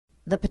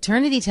The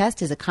Paternity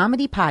Test is a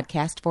comedy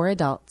podcast for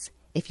adults.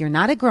 If you're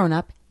not a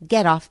grown-up,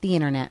 get off the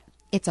internet.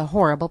 It's a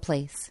horrible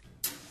place.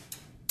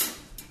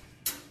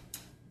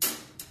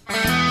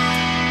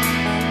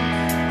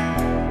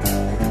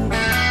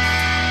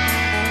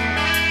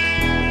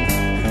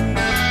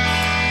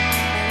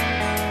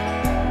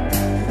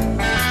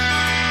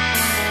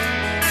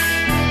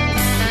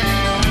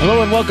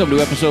 Hello and welcome to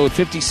episode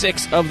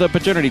 56 of The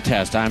Paternity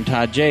Test. I'm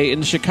Todd J.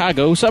 in the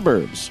Chicago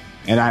suburbs.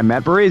 And I'm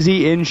Matt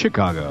Barazzi in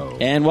Chicago.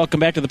 And welcome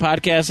back to the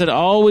podcast that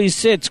always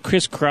sits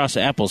crisscross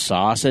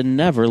applesauce and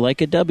never like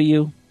a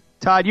W.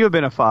 Todd, you have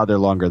been a father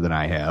longer than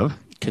I have.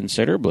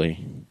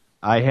 Considerably.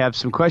 I have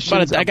some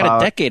questions I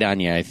got a decade on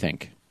you, I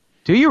think.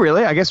 Do you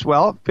really? I guess,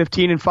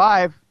 15 and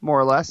 5, more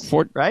or less,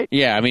 right?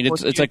 Yeah, I mean,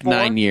 it's like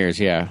 9 years,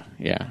 yeah.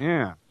 Yeah,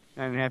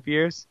 9.5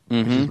 years,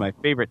 mm-hmm. Which is my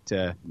favorite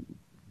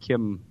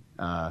Kim,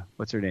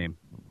 what's her name,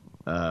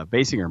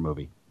 Basinger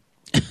movie.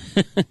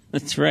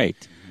 That's right.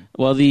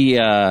 Well,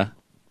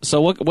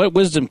 so what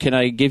wisdom can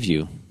I give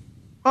you?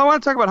 Well, I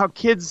want to talk about how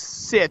kids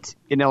sit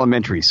in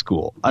elementary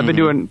school. I've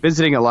been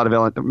visiting a lot of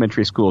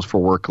elementary schools for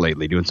work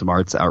lately, doing some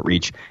arts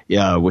outreach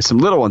with some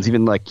little ones,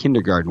 even like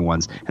kindergarten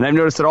ones. And I've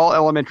noticed that all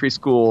elementary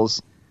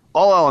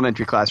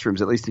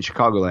classrooms, at least in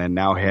Chicagoland,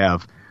 now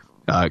have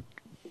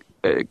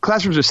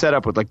classrooms are set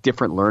up with like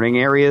different learning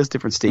areas,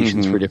 different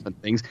stations for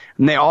different things,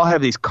 and they all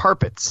have these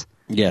carpets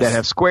that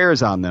have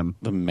squares on them.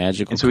 The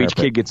magical and so carpet.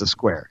 Each kid gets a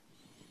square.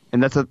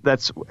 And has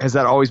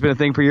that always been a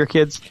thing for your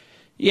kids?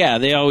 Yeah,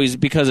 they always,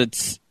 because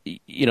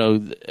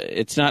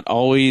it's not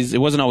always, it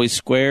wasn't always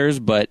squares,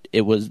 but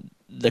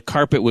the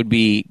carpet would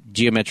be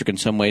geometric in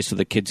some way so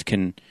the kids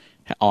can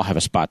all have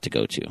a spot to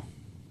go to.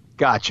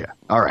 Gotcha.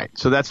 All right.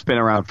 So that's been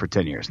around for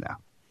 10 years now.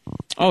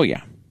 Oh,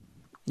 yeah.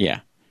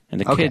 Yeah.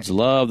 And the kids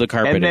love the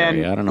carpet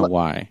area. I don't know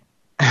why.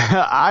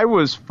 I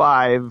was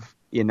 5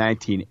 in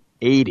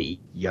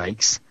 1980,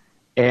 yikes,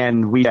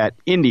 and we had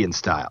Indian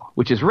style,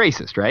 which is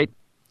racist, right?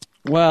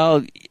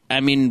 Well, I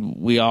mean,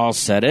 we all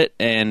said it,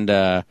 and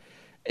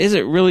is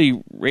it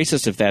really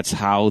racist if that's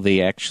how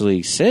they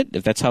actually sit?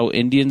 If that's how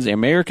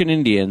American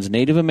Indians,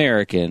 Native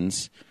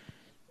Americans,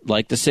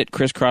 like to sit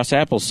crisscross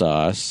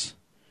applesauce,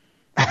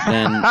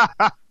 then,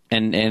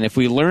 and if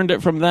we learned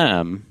it from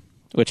them,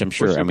 which I'm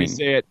sure, or should we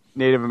say it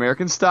Native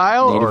American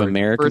style? Native or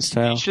American First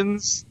style?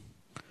 Nations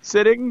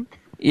sitting?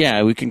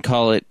 Yeah, we can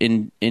call it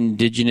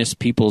indigenous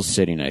peoples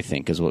sitting, I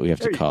think, is what we have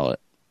to call it.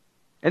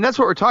 And that's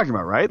what we're talking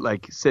about, right?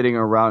 Like sitting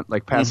around,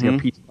 like passing a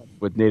peace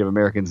with Native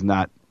Americans,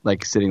 not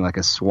like sitting like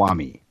a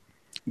swami.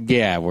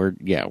 Yeah, we're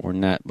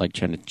not like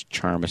trying to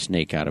charm a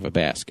snake out of a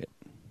basket.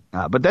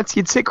 But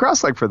you'd sit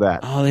cross-legged for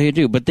that. Oh, they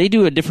do, but they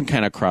do a different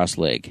kind of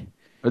cross-leg.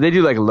 Or they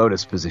do like a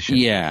lotus position.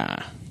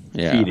 Yeah.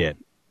 Feet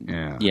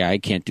in. Yeah, I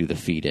can't do the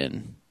feet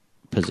in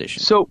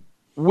position. So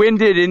when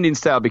did Indian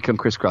style become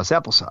crisscross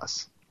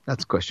applesauce?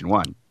 That's question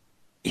one.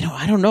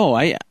 I don't know.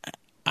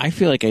 I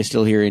feel like I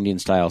still hear Indian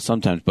style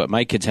sometimes, but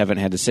my kids haven't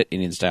had to sit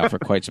Indian style for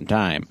quite some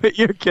time. But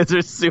your kids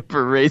are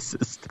super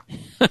racist.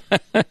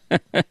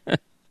 What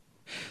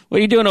are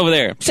you doing over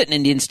there? I'm sitting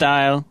Indian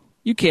style.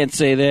 You can't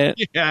say that.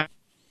 Yeah.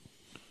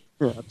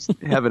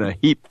 Having a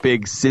heap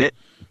big sit.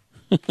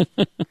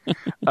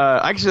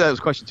 Actually, that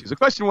was question 2. So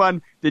question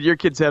 1, did your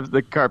kids have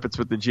the carpets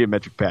with the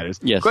geometric patterns?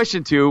 Yes.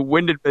 Question 2,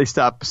 when did they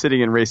stop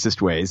sitting in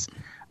racist ways?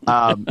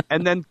 And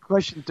then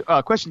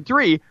question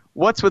 3,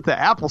 what's with the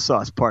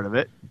applesauce part of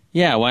it?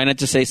 Yeah, why not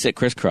just say sit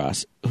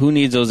crisscross? Who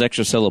needs those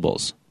extra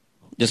syllables?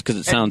 Just because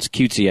it sounds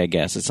cutesy, I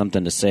guess. It's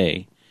something to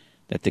say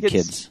that the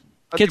kids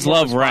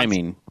love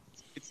rhyming.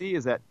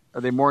 Are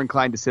they more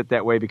inclined to sit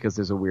that way because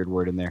there's a weird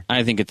word in there?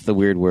 I think it's the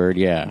weird word,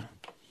 yeah.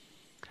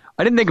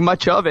 I didn't think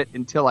much of it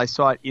until I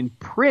saw it in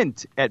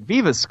print at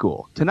Viva's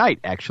school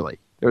tonight, actually.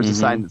 There was a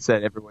sign that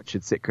said everyone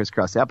should sit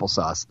crisscross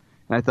applesauce.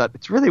 And I thought,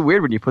 it's really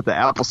weird when you put the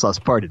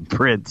applesauce part in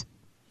print.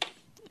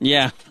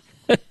 Yeah.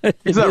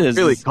 It's not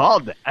really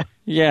called that.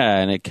 Yeah,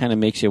 and it kind of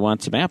makes you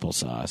want some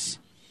applesauce.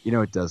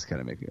 It does kind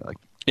of make me like...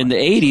 In the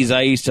 80s,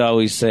 I used to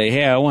always say,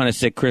 hey, I want to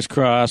sit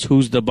crisscross.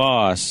 Who's the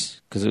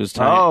boss? Because it was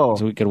time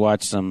so we could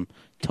watch some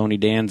Tony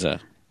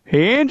Danza.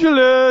 Hey,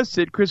 Angela,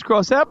 sit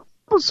crisscross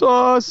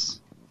applesauce.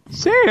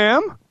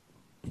 Sam.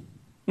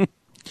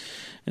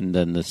 And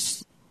then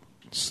this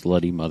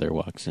slutty mother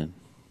walks in.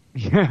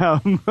 Yeah,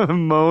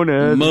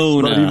 Mona.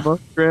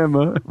 Slutty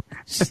grandma.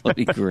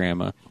 Slutty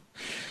grandma.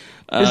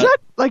 Is that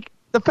like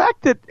the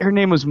fact that her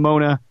name was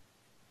Mona,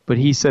 but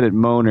he said it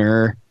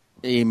Moner?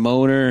 A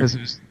Moner.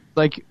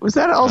 Was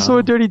that also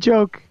a dirty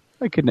joke?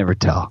 I could never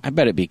tell. I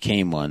bet it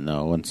became one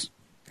though.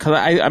 Because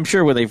I'm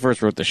sure when they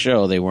first wrote the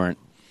show, they weren't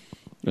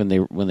when they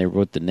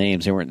wrote the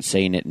names, they weren't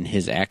saying it in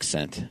his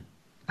accent.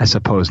 I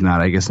suppose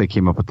not. I guess they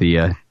came up with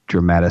the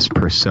dramatis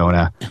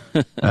persona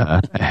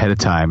ahead of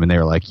time, and they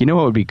were like,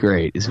 what would be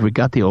great is if we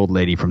got the old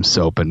lady from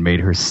Soap and made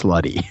her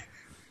slutty.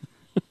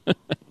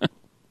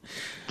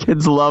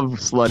 Kids love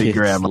slutty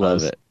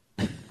grandmas.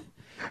 Love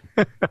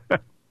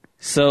it.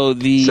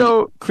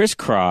 So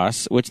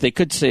crisscross, which they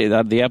could say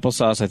the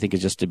applesauce, I think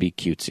is just to be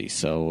cutesy.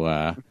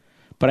 So,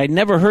 but I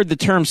never heard the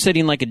term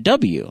sitting like a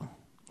W.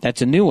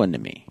 That's a new one to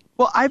me.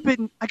 Well, I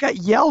got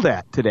yelled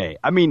at today.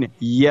 I mean,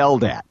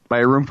 yelled at by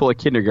a room full of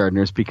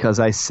kindergartners because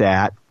I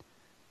sat.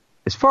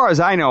 As far as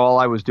I know, all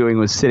I was doing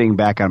was sitting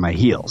back on my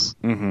heels.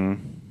 Mm-hmm.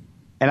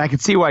 And I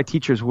could see why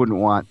teachers wouldn't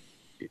want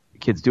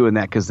kids doing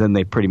that, because then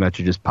they pretty much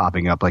are just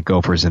popping up like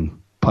gophers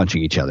and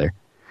punching each other.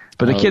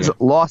 But the kids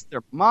lost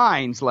their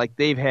minds, like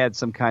they've had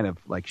some kind of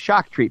like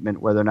shock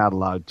treatment where they're not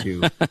allowed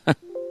to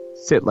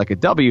sit like a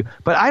W.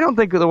 But I don't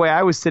think the way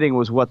I was sitting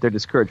was what they're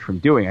discouraged from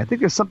doing. I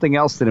think there's something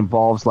else that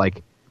involves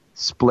like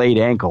splayed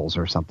ankles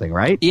or something,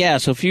 right? Yeah,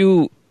 so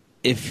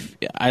if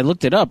I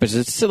looked it up, it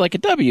says sit like a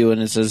W,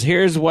 and it says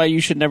here's why you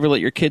should never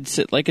let your kids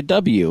sit like a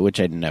W, which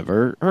I'd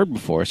never heard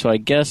before. So I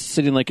guess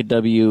sitting like a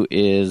W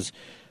is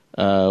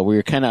where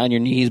you're kind of on your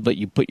knees, but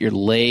you put your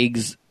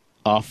legs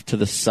off to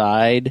the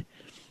side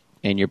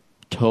and your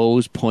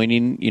toes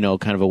pointing,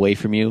 kind of away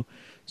from you.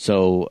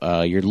 So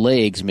your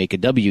legs make a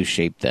W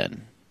shape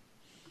then.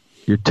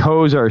 Your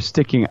toes are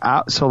sticking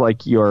out, so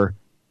like your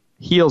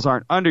heels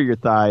aren't under your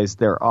thighs,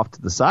 they're off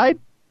to the side?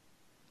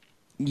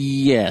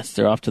 Yes,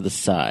 they're off to the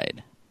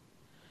side.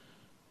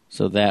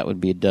 So that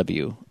would be a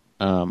W.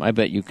 I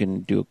bet you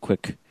can do a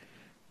quick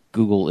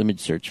Google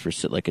image search for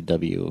sit like a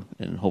W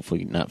and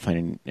hopefully not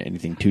finding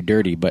anything too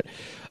dirty. But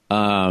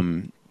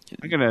I'm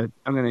going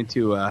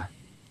to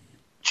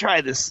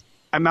try this.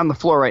 I'm on the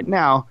floor right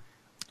now.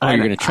 Oh, you're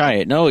going to try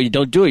it? No, you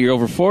don't do it. You're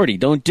over 40.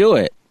 Don't do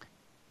it.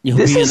 You'll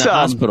be in the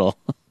hospital.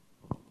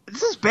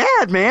 This is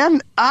bad, man.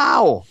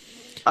 Ow.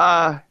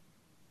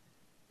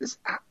 This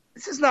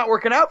is not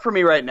working out for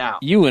me right now.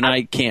 You and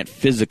I can't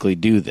physically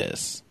do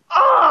this.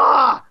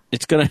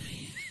 It's gonna.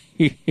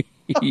 This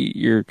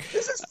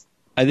is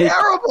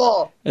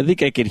terrible. I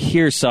think I could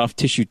hear soft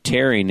tissue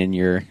tearing in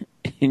your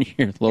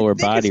lower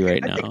body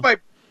right now. I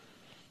think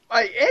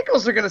my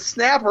ankles are gonna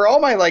snap, or all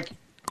my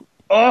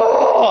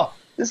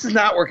this is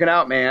not working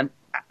out, man.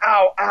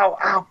 Ow, ow,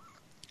 ow.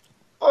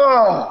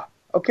 Oh.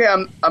 Okay,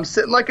 I'm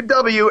sitting like a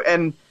W,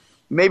 and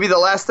maybe the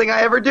last thing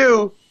I ever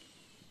do.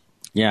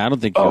 Yeah, I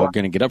don't think you're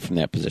going to get up from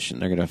that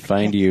position. They're going to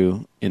find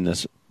you in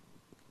this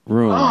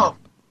room.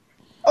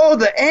 Oh,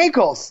 the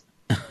ankles.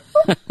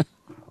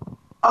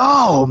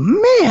 Oh,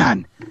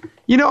 man.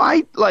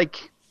 I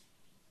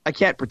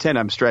can't pretend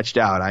I'm stretched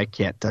out. I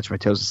can't touch my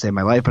toes to save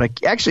my life, but I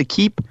actually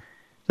keep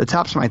the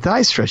tops of my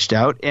thighs stretched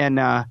out,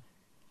 and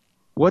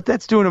what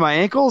that's doing to my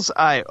ankles,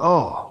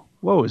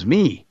 woe is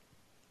me.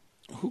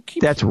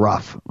 That's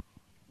rough.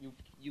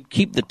 You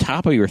keep the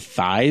top of your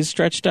thighs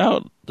stretched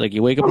out? Like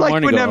you wake up in the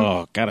morning and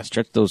go, gotta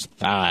stretch those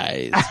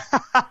thighs.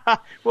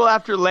 Well,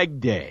 after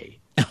leg day.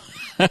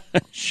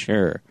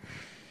 Sure.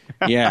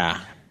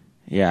 Yeah.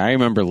 Yeah, I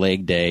remember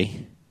leg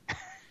day.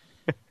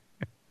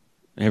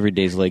 Every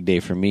day's leg day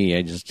for me.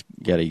 I just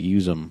gotta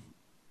use them.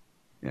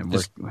 Yeah,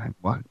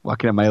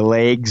 walking on my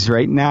legs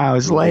right now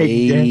is leg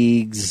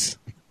day.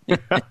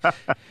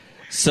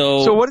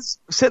 So what is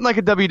sitting like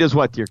a W does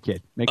what to your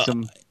kid? Makes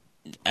them...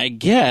 I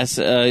guess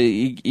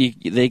they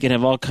can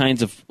have all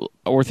kinds of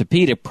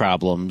orthopedic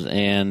problems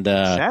and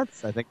I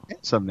think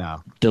some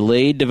now.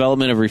 Delayed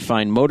development of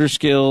refined motor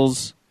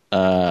skills.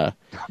 What?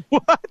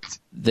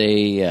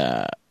 They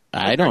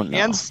I don't know.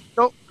 Hands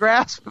don't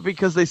grasp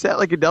because they sat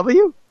like a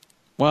W?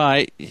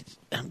 Well,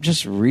 I'm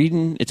just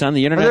reading. It's on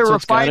the internet, so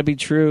it's got to be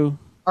true.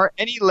 Are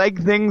any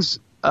leg things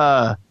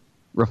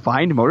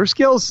refined motor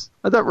skills?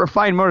 I thought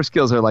refined motor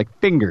skills are like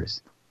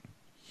fingers.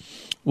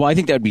 Well, I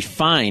think that would be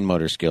fine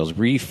motor skills.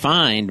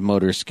 Refined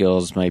motor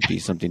skills might be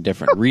something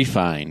different.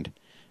 Refined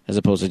as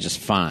opposed to just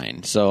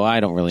fine. So I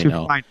don't really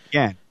know. Fine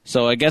again.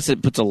 So I guess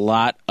it puts a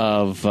lot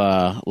of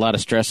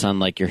stress on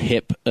like your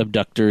hip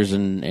abductors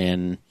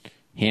and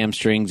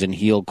hamstrings and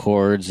heel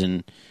cords,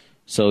 and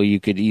so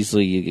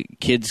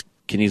kids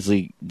can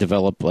easily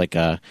develop like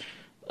a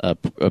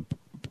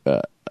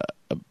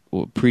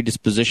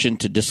predisposition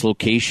to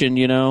dislocation.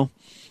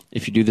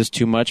 If you do this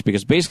too much,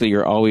 because basically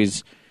you're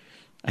always.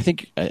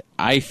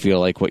 I feel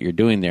like what you're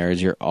doing there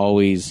is you're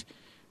always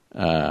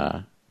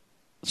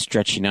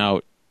stretching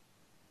out,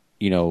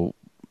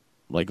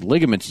 like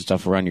ligaments and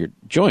stuff around your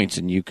joints,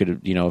 and you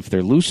could, if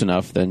they're loose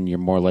enough, then you're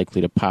more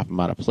likely to pop them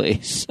out of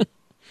place.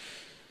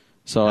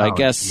 So I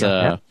guess,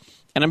 and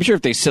I'm sure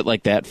if they sit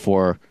like that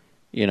for,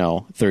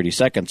 30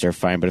 seconds, they're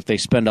fine. But if they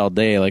spend all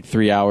day, like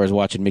 3 hours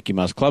watching Mickey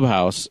Mouse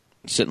Clubhouse,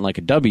 sitting like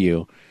a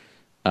W,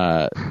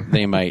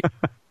 they might,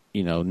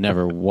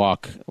 never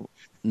walk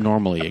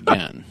normally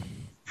again.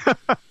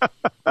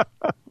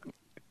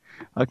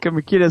 How come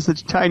a kid has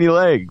such tiny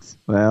legs?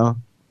 Well,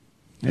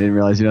 I didn't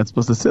realize you're not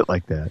supposed to sit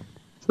like that.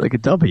 It's like a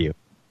W.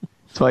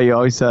 That's why you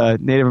always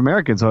Native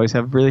Americans always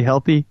have really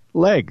healthy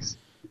legs.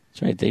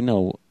 That's right.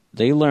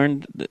 They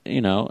learned,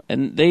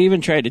 and they even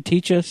tried to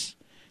teach us.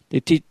 They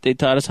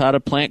taught us how to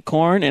plant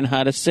corn and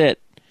how to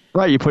sit.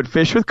 Right. You put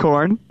fish with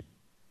corn.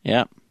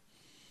 Yeah.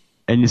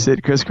 And you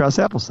sit crisscross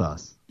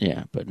applesauce.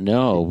 Yeah, but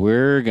no,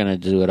 we're gonna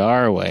do it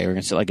our way. We're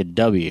gonna sit like a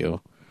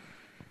W.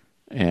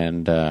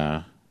 And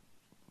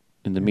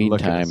in the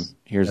meantime,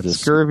 here's this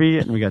scurvy,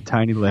 and we got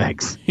tiny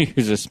legs.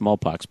 Here's a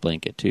smallpox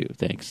blanket too.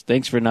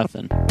 Thanks for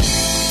nothing.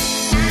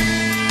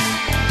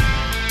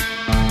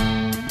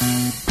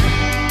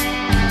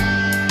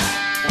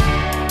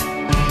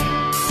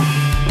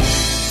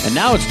 And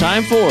now it's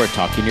time for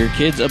Talking to Your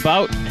Kids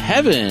About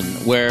Heaven,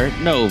 where,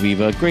 no,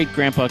 Viva,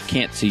 great-grandpa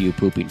can't see you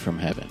pooping from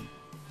heaven.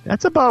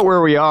 That's about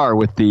where we are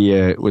with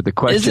the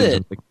questions. Is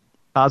it? With the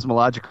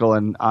cosmological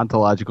and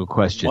ontological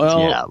questions.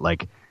 Well, yeah,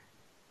 like...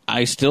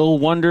 I still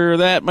wonder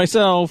that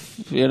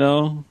myself,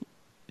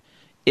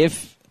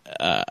 If,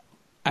 I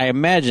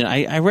imagine,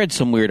 I read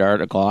some weird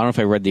article. I don't know if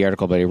I read the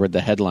article, but I read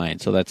the headline,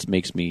 so that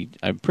makes me,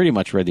 I pretty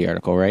much read the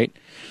article, right?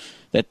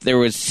 That there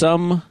was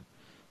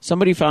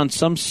somebody found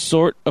some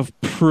sort of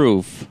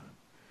proof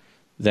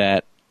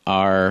that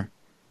our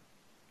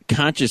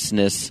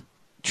consciousness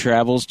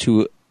travels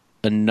to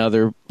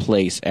another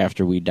place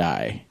after we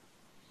die.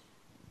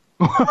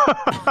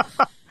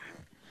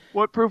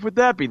 What proof would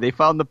that be? They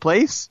found the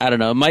place? I don't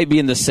know. It might be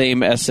in the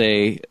same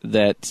essay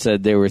that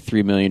said there were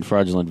 3 million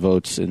fraudulent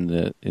votes in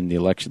the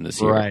election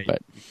this year. Right.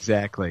 But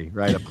exactly.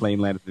 Right. A plane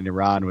landed in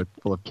Iran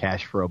full of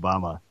cash for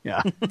Obama.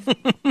 Yeah.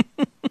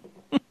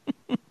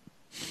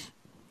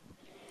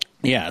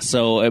 yeah.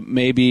 So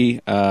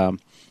maybe I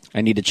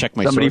need to check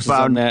my sources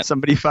on that.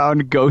 Somebody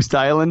found Ghost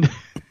Island.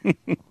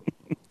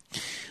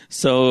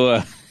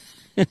 So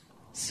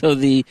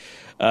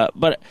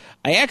but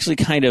I actually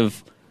kind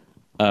of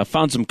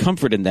found some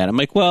comfort in that. I'm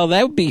like, well,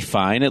 that would be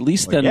fine. At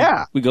least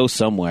then we go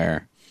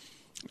somewhere.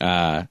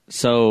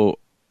 So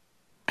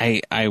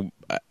I'm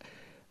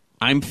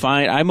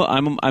fine.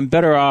 I'm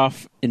better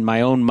off in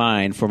my own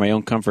mind for my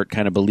own comfort,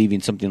 kind of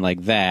believing something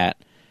like that,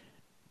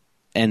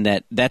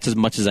 and that's as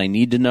much as I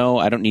need to know.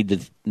 I don't need to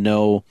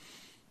know,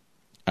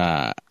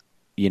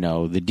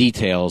 the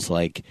details.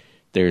 Like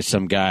there's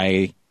some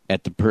guy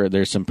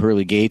there's some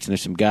pearly gates, and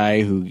there's some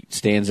guy who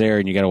stands there,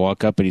 and you got to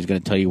walk up, and he's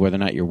going to tell you whether or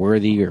not you're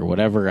worthy or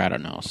whatever. I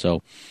don't know.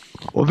 So,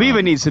 well,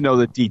 Viva needs to know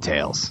the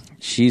details.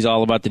 She's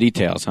all about the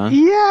details, huh?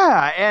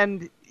 Yeah,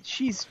 and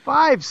she's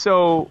 5,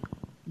 so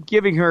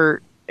giving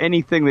her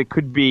anything that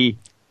could be,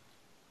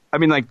 I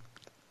mean, like,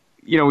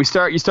 you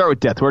start with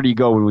death. Where do you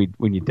go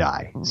when you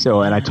die?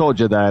 So, and I told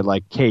you that I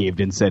caved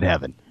and said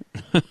heaven,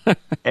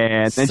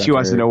 and then she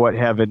wants to know what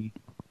heaven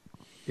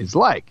is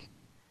like,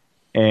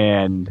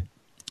 and.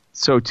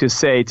 So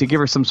to give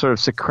her some sort of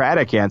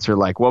Socratic answer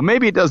like, well,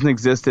 maybe it doesn't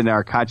exist and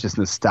our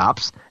consciousness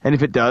stops. And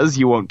if it does,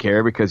 you won't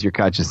care because your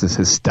consciousness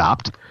has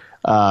stopped.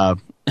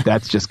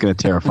 That's just going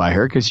to terrify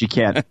her because she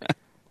can't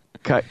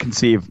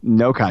conceive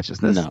no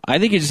consciousness. No, I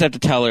think you just have to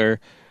tell her,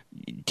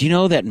 do you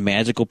know that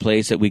magical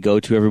place that we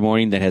go to every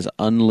morning that has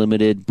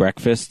unlimited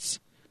breakfasts?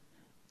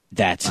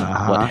 That's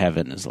what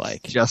heaven is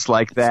like. Just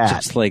like that. It's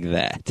just like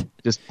that.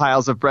 Just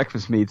piles of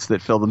breakfast meats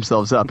that fill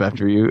themselves up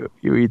after you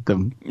eat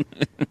them.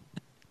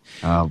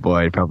 Oh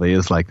boy, it probably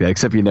is like that.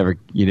 Except you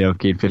don't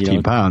gain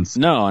 15 pounds.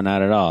 No,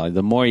 not at all.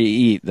 The more you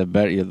eat, the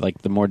better.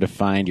 The more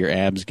defined your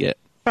abs get.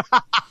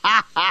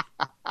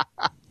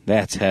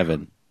 That's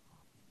heaven.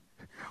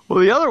 Well,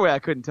 the other way I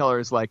couldn't tell her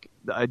is like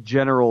a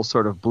general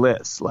sort of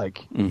bliss,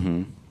 like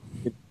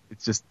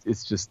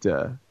it's just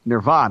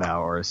nirvana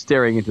or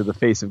staring into the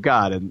face of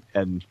God,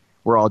 and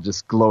we're all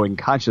just glowing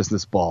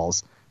consciousness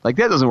balls. Like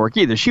that doesn't work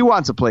either. She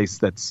wants a place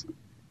that's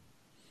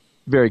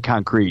very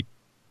concrete.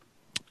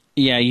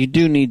 Yeah, you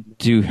do need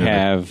to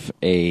have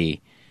you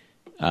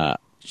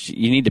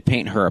need to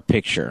paint her a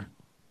picture,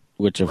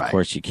 which of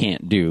course you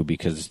can't do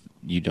because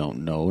you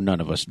don't know,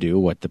 none of us do,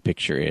 what the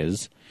picture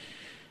is.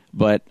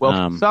 But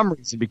for some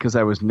reason, because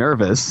I was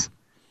nervous,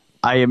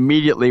 I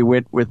immediately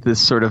went with this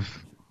sort of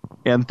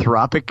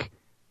anthropic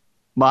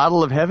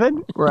model of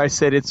heaven where I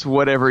said it's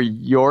whatever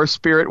your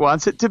spirit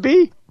wants it to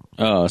be.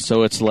 Oh,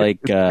 so it's like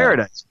it's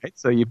paradise, right?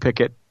 So you pick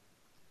it.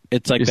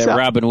 It's like yourself. That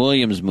Robin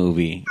Williams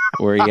movie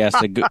where he has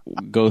to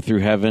go through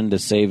heaven to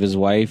save his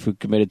wife who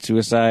committed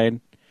suicide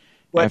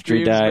after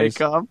he dies. May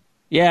come?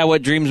 Yeah,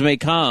 what dreams may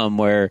come,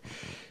 where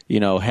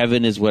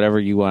heaven is whatever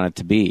you want it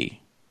to be.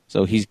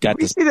 So he's got.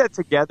 Can we see that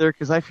together?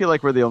 Because I feel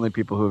like we're the only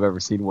people who have ever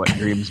seen What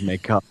Dreams May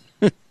Come.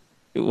 It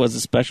was a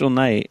special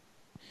night.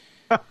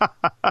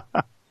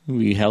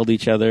 We held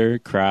each other,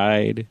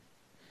 cried.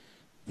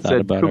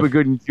 Said Cuba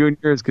Gooding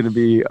Jr. is going to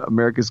be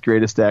America's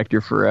greatest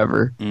actor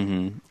forever.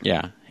 Mm-hmm.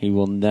 Yeah, he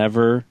will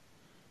never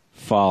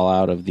fall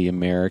out of the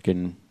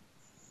American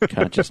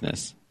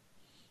consciousness.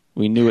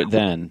 We knew it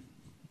then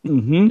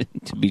to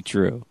be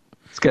true.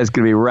 This guy's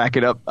going to be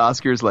racking up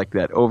Oscars like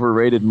that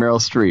overrated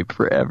Meryl Streep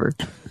forever.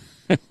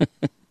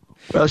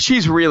 Well,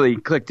 she's really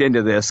clicked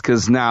into this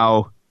because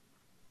now,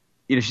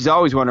 she's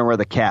always wondering where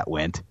the cat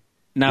went.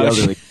 Now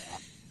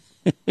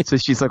so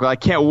she's like, well, I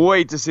can't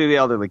wait to see the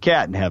elderly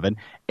cat in heaven.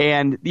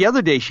 And the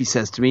other day she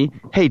says to me,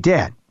 hey,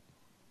 Dad,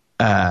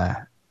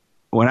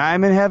 when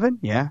I'm in heaven,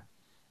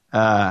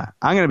 I'm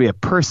going to be a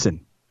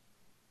person.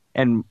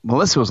 And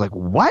Melissa was like,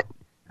 what?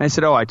 And I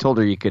said, I told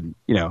her you could,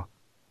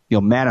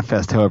 you'll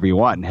manifest however you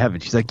want in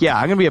heaven. She's like, yeah,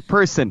 I'm going to be a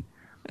person,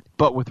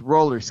 but with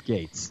roller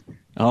skates.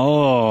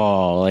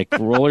 Oh, like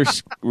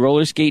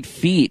roller skate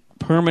feet,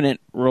 permanent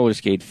roller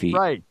skate feet.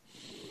 Right.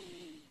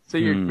 So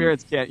your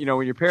parents can't,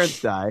 when your parents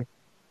die,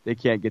 they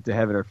can't get to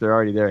heaven, or if they're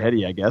already there ahead of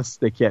you, I guess,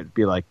 they can't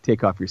be like,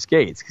 take off your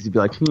skates, because you'd be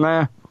like,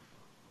 nah,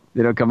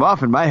 they don't come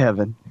off in my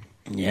heaven.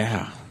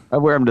 Yeah. I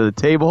wear them to the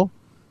table.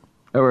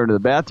 I wear them to the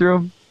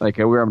bathroom. Like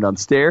I wear them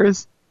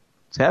downstairs.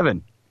 It's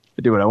heaven.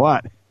 I do what I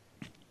want.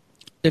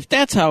 If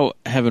that's how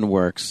heaven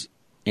works,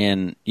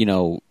 and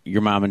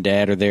your mom and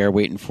dad are there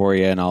waiting for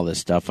you and all this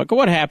stuff, like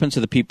what happens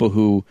to the people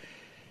who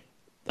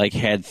like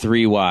had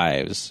 3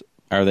 wives?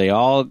 Are they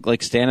all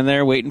like standing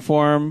there waiting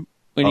for him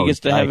when he gets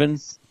to heaven?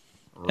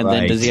 And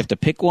then does he have to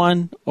pick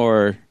one,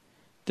 or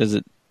does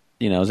it?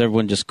 Is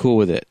everyone just cool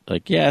with it?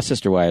 Like, yeah,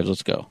 sister wives,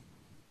 let's go.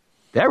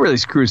 That really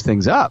screws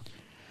things up.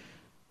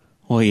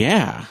 Well,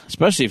 yeah,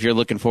 especially if you're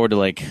looking forward to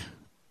like,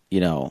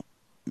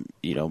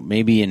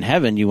 maybe in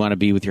heaven you want to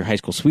be with your high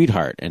school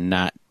sweetheart and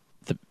not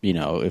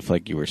if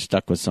like you were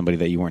stuck with somebody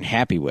that you weren't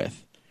happy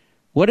with.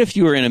 What if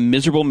you were in a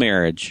miserable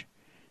marriage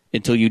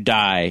until you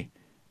die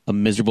a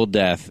miserable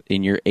death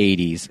in your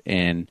 80s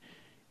and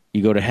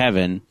you go to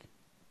heaven,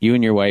 you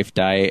and your wife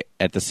die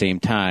at the same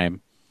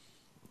time,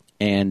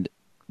 and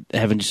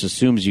heaven just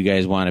assumes you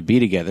guys want to be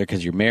together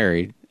because you're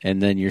married,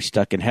 and then you're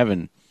stuck in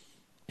heaven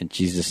and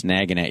she's just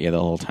nagging at you the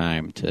whole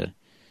time to,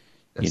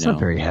 That's not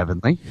very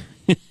heavenly.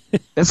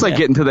 It's like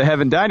getting to the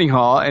heaven dining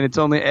hall and it's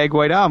only egg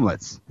white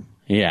omelets.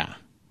 Yeah,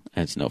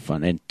 that's no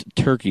fun. And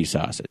turkey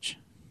sausage.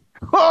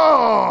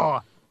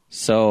 Oh!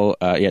 So,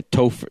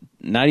 tofu,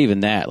 not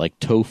even that, like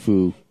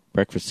tofu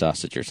breakfast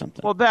sausage or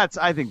something. Well,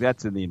 I think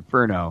that's in the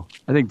Inferno.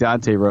 I think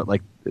Dante wrote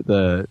like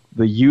the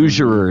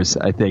usurers,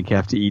 I think,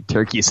 have to eat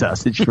turkey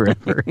sausage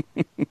forever.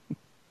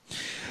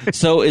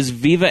 So is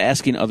Viva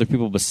asking other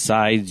people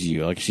besides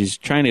you? Like she's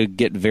trying to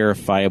get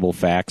verifiable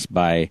facts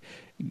by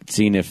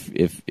seeing if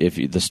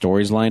the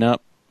stories line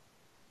up?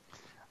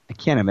 I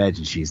can't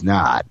imagine she's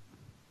not.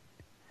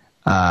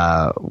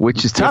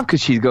 Which is tough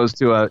because she goes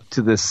to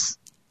this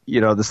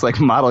this like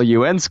model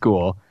UN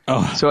school.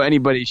 Oh. So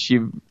anybody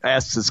she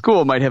asks at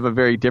school might have a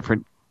very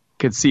different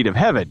conceit of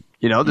heaven.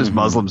 There's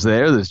Muslims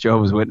there, there's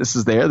Jehovah's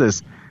Witnesses there,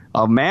 there's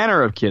a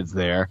manner of kids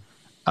there,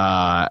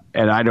 and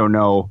I don't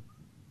know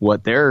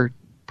what their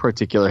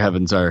particular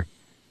heavens are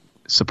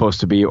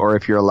supposed to be, or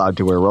if you're allowed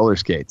to wear roller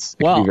skates.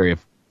 It can be very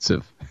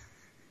offensive.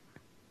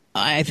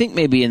 I think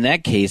maybe in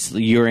that case,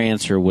 your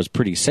answer was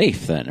pretty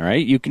safe then,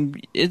 right?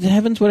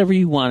 Heaven's whatever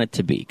you want it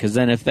to be. Because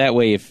then if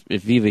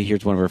Viva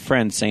hears one of her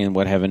friends saying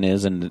what heaven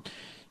is and,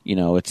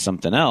 it's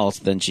something else,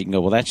 then she can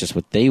go, well, that's just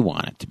what they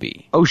want it to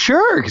be. Oh,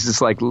 sure, because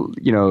it's like,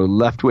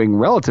 left-wing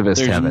relativist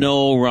There's heaven.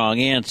 no wrong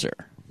answer.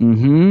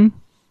 Mm-hmm.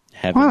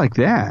 Heaven. I like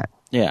that.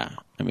 Yeah.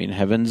 I mean,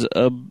 heaven's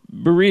a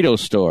burrito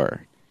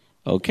store.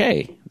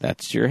 Okay,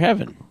 that's your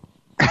heaven.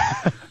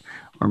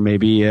 Or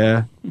maybe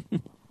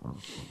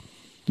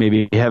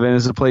heaven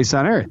is a place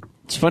on earth.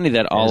 It's funny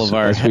that all of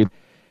our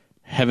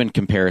heaven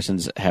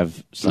comparisons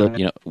have some,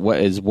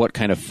 what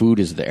kind of food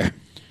is there?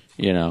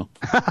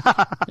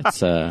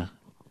 It's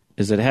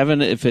is it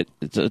heaven if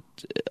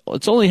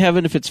it's only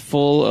heaven if it's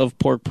full of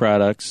pork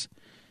products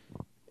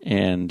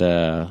and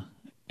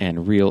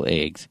real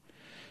eggs.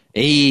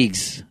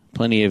 Eggs,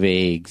 plenty of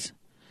eggs.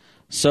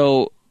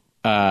 So,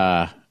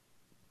 how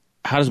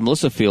does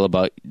Melissa feel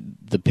about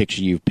the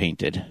picture you've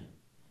painted?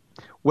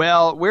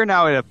 Well, we're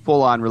now in a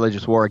full-on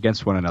religious war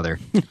against one another.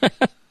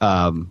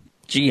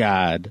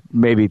 Jihad.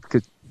 Maybe.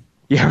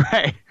 Yeah,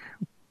 right.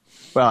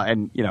 Well,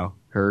 and,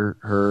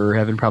 her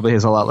heaven probably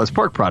has a lot less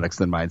pork products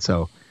than mine,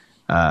 so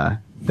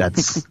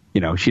that's,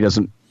 she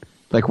doesn't,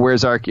 like,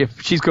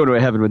 if she's going to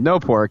a heaven with no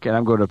pork and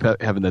I'm going to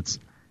a heaven that's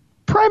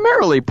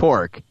primarily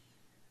pork,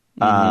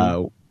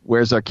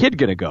 where's our kid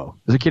going to go?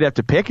 Does the kid have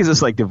to pick? Is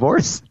this like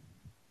divorce?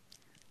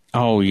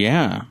 Oh,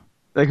 yeah.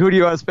 Like, who do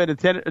you want to spend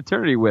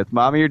eternity with,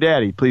 mommy or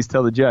daddy? Please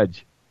tell the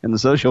judge and the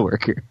social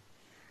worker.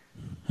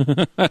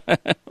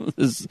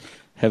 This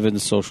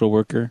heaven's social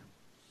worker.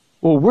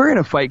 Well, we're in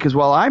a fight because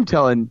while I'm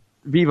telling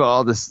Viva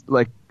all this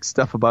like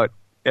stuff about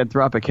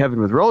anthropic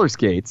heaven with roller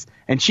skates,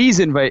 and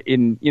she's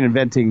inventing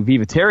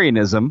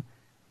Vivatarianism,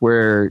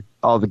 where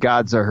all the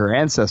gods are her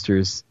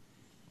ancestors.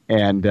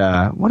 And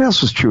what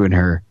else was true in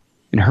her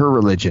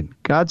religion?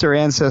 Gods are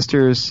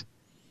ancestors.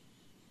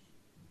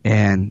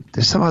 And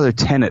there's some other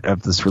tenet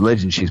of this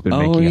religion she's been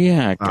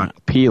making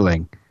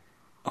appealing.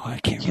 Oh, I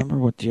can't remember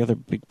what the other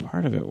big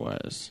part of it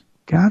was.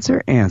 Gods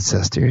are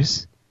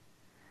ancestors.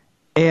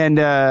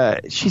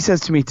 And she says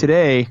to me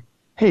today,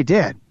 hey,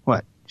 Dad,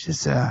 what? She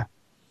says,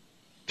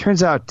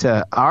 turns out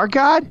our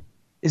God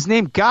is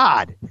named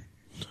God.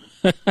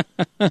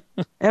 And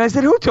I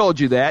said, who told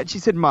you that? She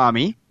said,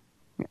 Mommy.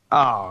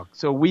 Oh,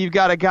 so we've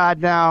got a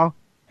God now?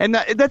 And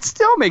that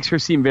still makes her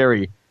seem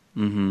very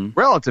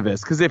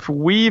relativist, because if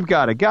we've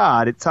got a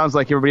God, it sounds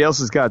like everybody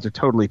else's gods are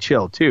totally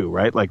chill too,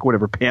 right? Like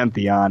whatever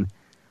pantheon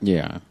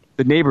the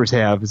neighbors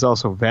have is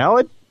also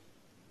valid.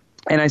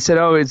 And I said,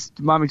 oh,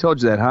 Mommy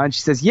told you that, huh? And she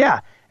says,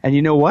 yeah. And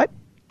you know what?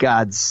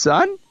 God's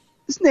son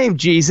is named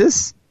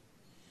Jesus.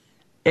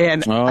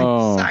 And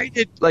I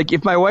decided, like,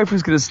 if my wife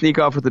was going to sneak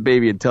off with the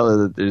baby and tell her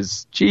that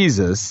there's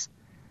Jesus,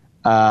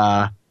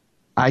 I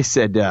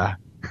said, I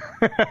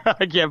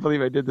can't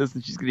believe I did this,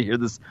 and she's going to hear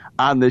this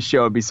on this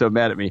show and be so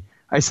mad at me.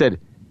 I said,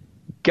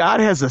 God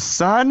has a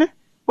son?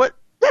 What?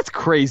 That's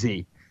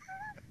crazy.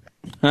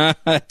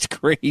 That's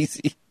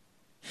crazy.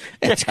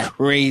 That's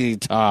crazy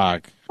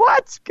talk.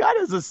 what? God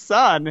has a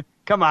son?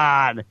 Come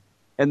on.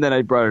 And then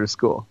I brought her to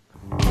school.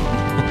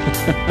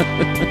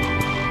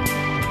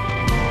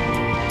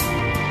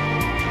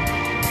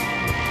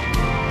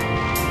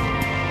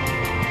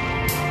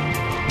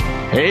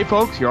 Hey,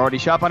 folks, you already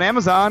shop on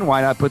Amazon.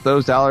 Why not put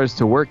those dollars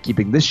to work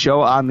keeping this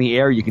show on the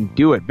air? You can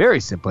do it very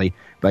simply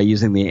by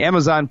using the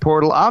Amazon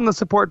portal on the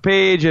support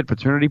page at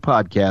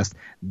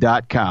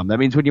paternitypodcast.com. That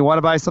means when you want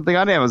to buy something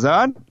on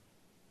Amazon,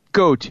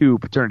 go to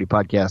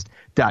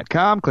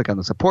paternitypodcast.com, click on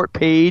the support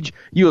page.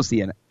 You will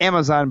see an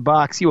Amazon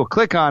box. You will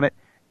click on it.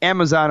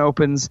 Amazon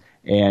opens,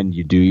 and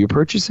you do your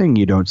purchasing.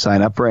 You don't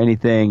sign up for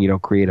anything. You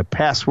don't create a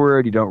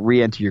password. You don't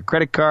re-enter your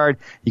credit card.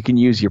 You can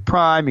use your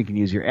Prime. You can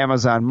use your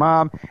Amazon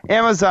Mom.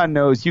 Amazon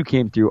knows you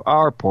came through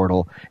our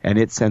portal, and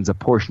it sends a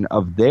portion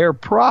of their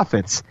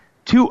profits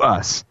to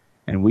us,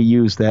 and we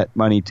use that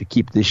money to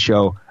keep this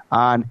show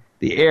on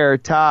the air.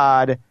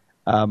 Todd,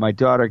 my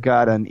daughter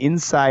got an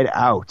Inside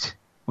Out,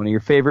 one of your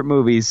favorite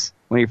movies,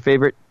 one of your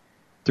favorite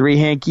three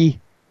hanky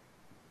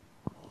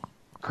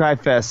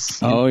Cryfests.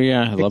 Oh,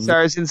 yeah. I love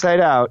Pixar's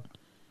Inside Out.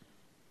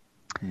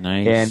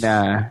 Nice.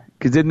 And,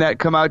 because didn't that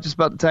come out just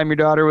about the time your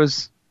daughter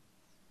was,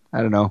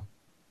 I don't know,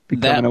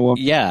 becoming a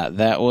woman? Yeah,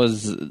 that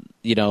was,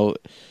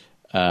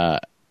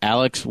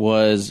 Alex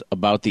was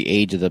about the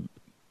age of the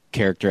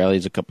character.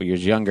 Ellie's a couple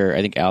years younger.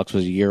 I think Alex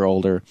was a year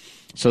older.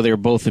 So they were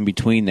both in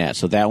between that.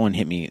 So that one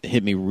hit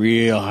me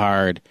real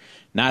hard.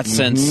 Not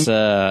since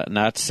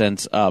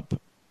Up,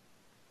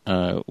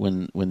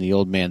 when the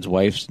old man's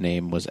wife's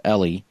name was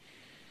Ellie.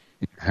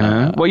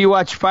 Well, you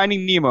watch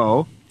Finding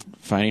Nemo.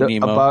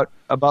 Nemo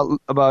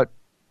about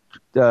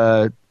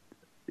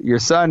your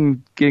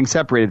son getting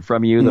separated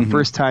from you the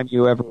first time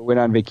you ever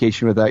went on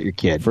vacation without your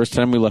kid. First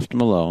time we left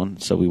him alone.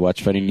 So we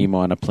watched Finding Nemo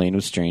on a plane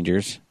with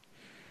strangers,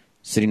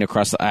 sitting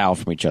across the aisle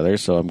from each other.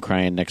 So I'm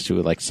crying next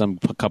to like some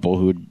couple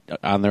who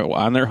on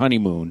their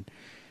honeymoon,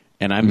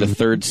 and I'm the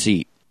third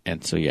seat.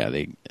 And so yeah,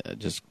 they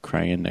just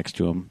crying next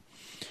to him.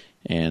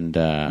 And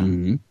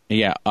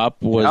yeah,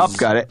 Up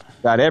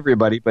got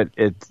everybody, but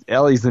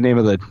Ellie's the name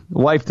of the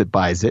wife that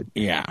buys it.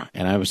 Yeah,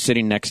 and I was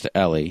sitting next to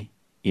Ellie,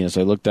 so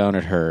I looked down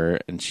at her,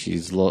 and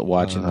she's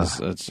watching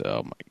this.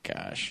 Oh my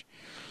gosh!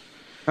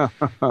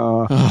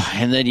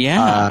 And then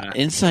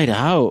Inside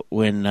Out.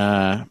 When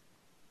I'm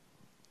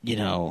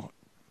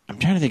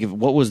trying to think of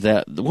what was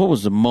that. What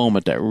was the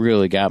moment that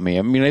really got me?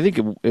 I mean, I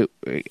think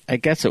I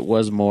guess it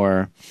was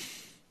more.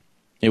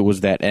 It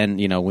was that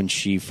end, when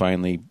she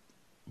finally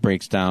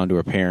breaks down to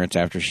her parents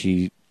after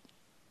she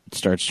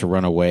starts to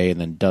run away and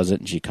then does it,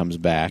 and she comes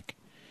back.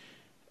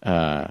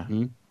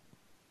 And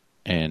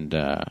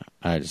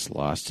I just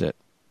lost it.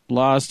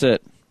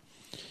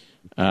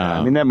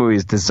 I mean, that movie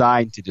is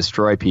designed to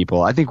destroy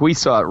people. I think we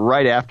saw it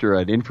right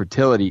after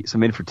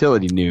some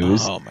infertility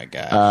news. Oh, my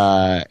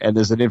God. And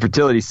there's an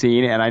infertility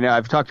scene, and I know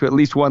I've talked to at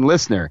least one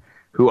listener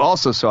who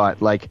also saw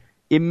it, like,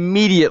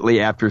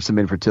 immediately after some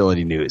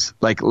infertility news.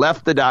 Like,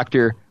 left the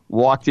doctor,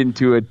 walked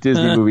into a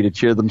Disney movie to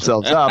cheer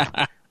themselves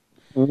up.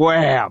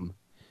 Wham!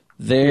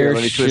 There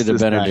should have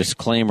been a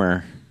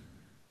disclaimer.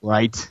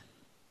 Right?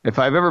 If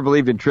I've ever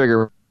believed in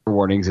trigger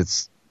warnings,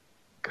 it's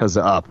because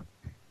of Up.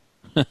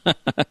 Viva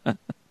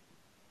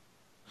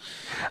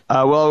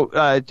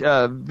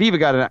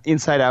got an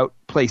Inside Out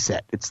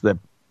playset. It's the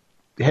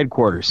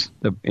headquarters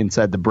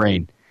inside the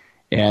brain.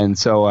 And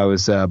so I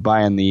was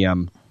buying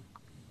a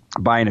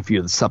few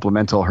of the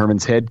supplemental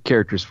Herman's Head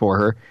characters for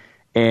her.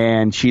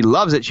 And she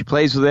loves it. She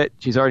plays with it.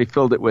 She's already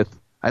filled it with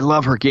 – I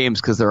love her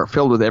games because they're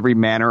filled with every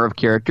manner of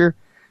character.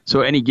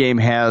 So any game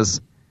has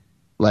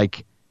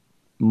like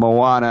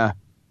Moana,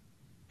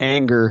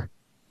 Anger,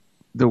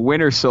 the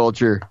Winter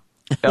Soldier,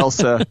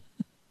 Elsa,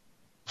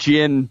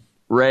 Jin,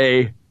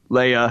 Ray,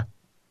 Leia,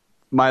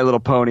 My Little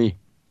Pony,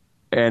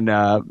 and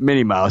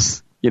Minnie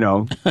Mouse,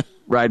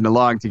 riding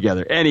along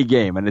together. Any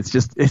game. And it's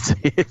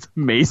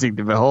amazing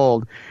to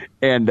behold.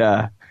 And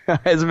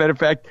as a matter of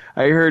fact,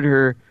 I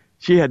heard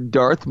she had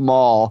Darth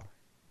Maul,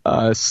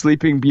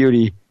 Sleeping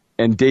Beauty,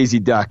 and Daisy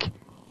Duck,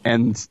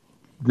 and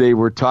they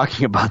were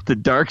talking about the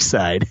dark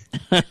side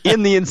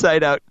in the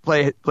Inside Out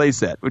play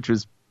set, which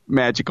was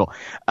magical.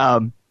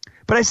 But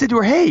I said to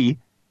her, "Hey,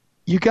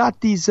 you got all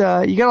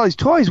these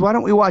toys. Why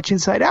don't we watch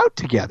Inside Out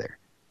together?"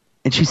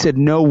 And she said,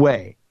 "No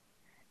way."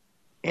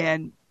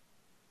 And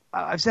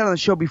I've said on the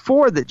show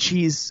before that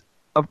she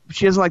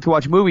doesn't like to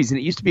watch movies, and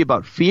it used to be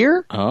about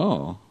fear.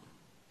 Oh.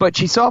 But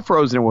she saw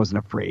Frozen and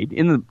wasn't afraid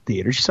in the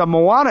theater. She saw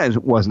Moana and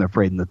wasn't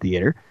afraid in the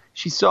theater.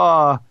 She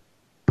saw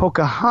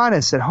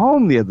Pocahontas at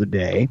home the other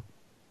day.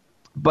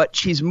 But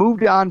she's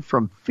moved on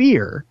from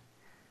fear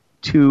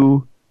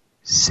to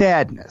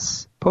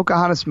sadness.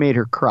 Pocahontas made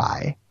her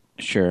cry.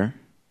 Sure.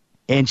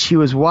 And she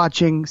was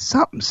watching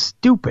something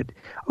stupid.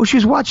 Oh, she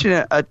was watching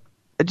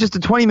just a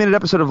 20-minute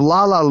episode of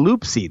La La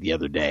Loopsy the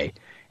other day.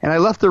 And I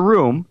left the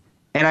room.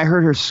 And I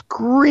heard her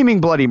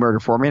screaming bloody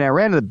murder for me, and I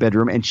ran to the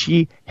bedroom, and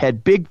she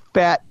had big,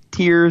 fat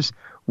tears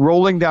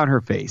rolling down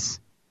her face.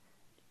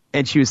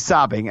 And she was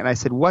sobbing, and I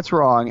said, "What's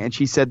wrong?" And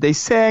she said, "They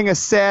sang a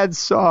sad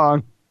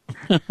song."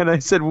 And I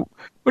said,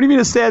 What do you mean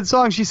a sad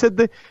song? She said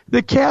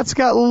the cats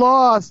got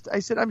lost. I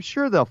said, I'm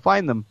sure they'll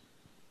find them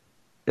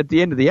at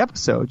the end of the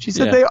episode. She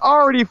said, Yeah. they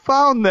already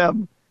found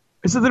them.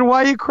 I said, then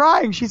why are you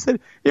crying? She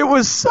said, it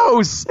was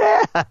so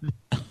sad.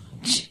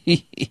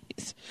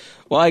 Jeez.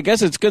 Well, I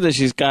guess it's good that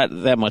she's got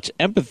that much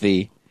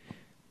empathy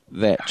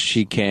that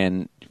she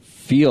can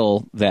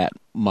feel that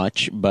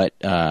much, but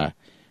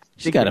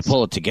she's got to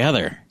pull it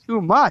together.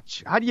 Too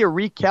much. How do you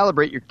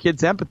recalibrate your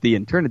kid's empathy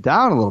and turn it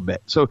down a little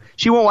bit? So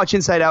she won't watch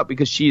Inside Out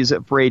because she's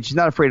afraid. She's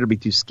not afraid it'll be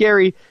too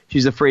scary.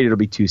 She's afraid it'll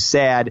be too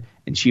sad,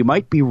 and she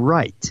might be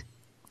right.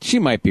 She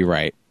might be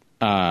right.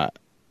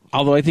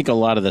 Although I think a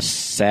lot of the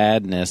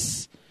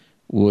sadness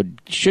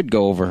should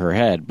go over her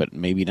head, but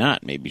maybe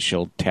not. Maybe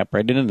she'll tap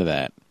right into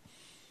that.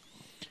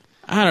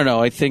 I don't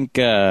know. I think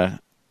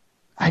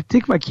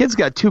my kid's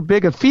got too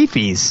big of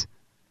fifis.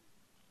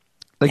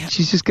 Like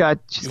she's got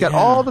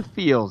all the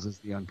feels, as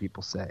the young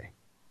people say.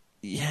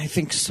 Yeah, I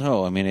think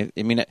so. I mean,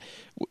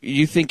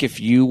 you think if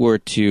you were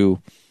to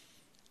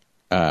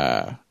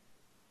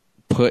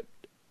put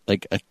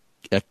like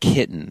a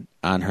kitten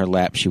on her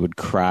lap, she would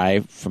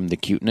cry from the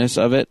cuteness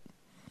of it?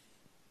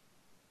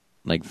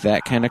 Like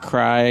that kind of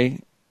cry?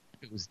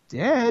 It was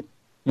dead.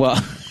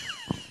 Well,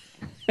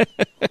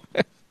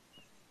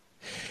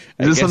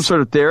 Is this some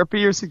sort of therapy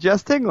you're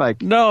suggesting?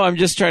 Like, no, I'm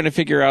just trying to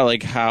figure out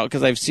like how,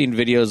 because I've seen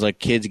videos like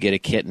kids get a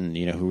kitten,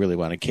 who really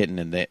want a kitten,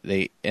 and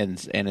they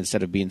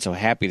instead of being so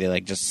happy, they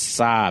like just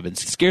sob, and it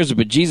scares the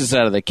bejesus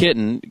out of the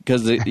kitten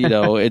because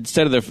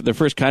instead of their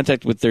first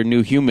contact with their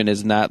new human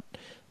is not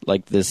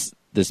like this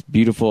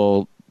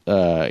beautiful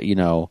a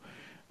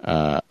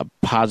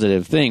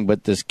positive thing,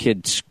 but this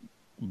kid's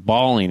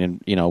bawling,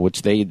 and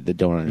which they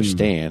don't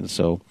understand.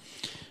 So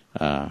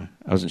I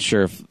wasn't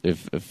sure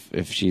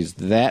if she's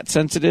that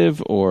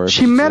sensitive, or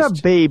she met a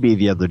baby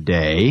the other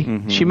day.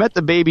 Mm-hmm. She met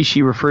the baby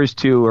she refers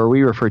to, or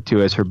we refer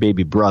to, as her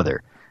baby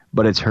brother,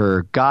 but it's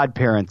her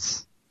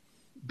godparents'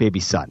 baby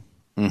son.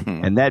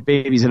 Mm-hmm. And that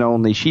baby's an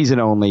only, she's an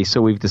only,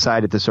 so we've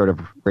decided to sort of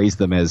raise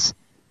them as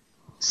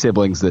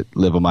siblings that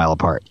live a mile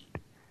apart.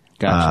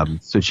 Gotcha.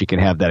 So she can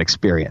have that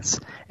experience.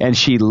 And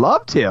she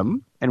loved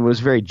him and was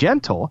very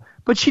gentle,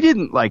 but she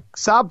didn't like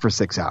sob for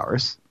 6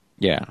 hours.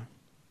 Yeah.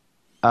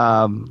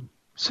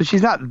 So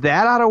she's not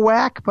that out of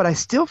whack, but I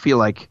still feel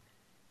like,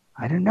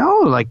 I don't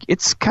know, like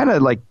it's kind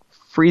of like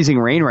freezing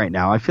rain right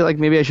now. I feel like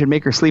maybe I should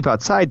make her sleep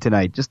outside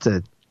tonight just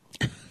to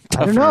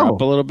toughen her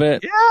up a little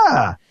bit.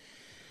 Yeah.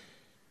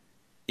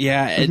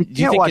 Yeah. You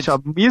can't watch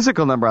a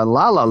musical number on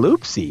La La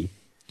Loopsy.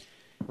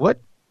 What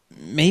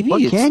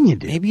can you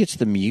do? Maybe it's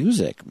the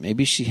music.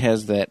 Maybe she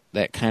has that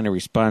kind of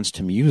response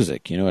to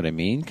music. You know what I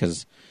mean?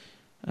 Because,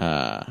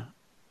 I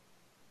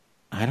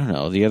don't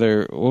know.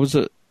 What was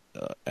it?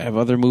 Have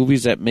other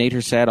movies that made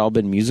her sad all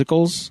been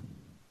musicals?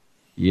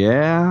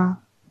 Yeah.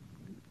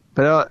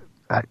 But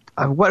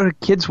what do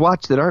kids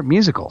watch that aren't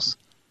musicals?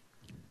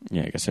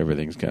 Yeah, I guess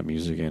everything's got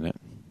music in it.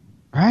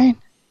 Right?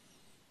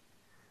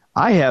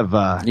 I have.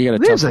 You got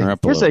to toughen her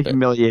up a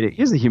little bit.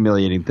 Here's a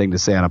humiliating thing to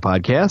say on a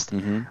podcast.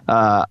 Mm-hmm.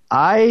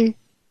 I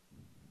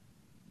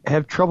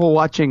have trouble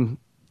watching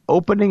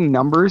opening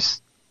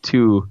numbers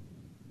to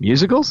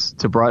musicals,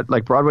 to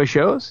Broadway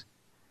shows.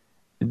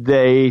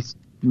 They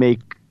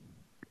make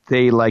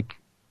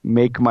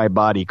my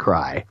body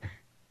cry.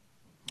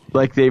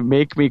 Like they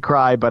make me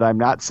cry, but I'm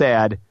not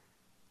sad,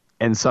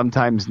 and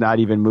sometimes not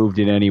even moved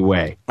in any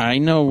way. I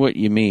know what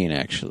you mean,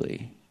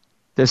 actually.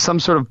 There's some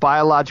sort of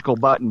biological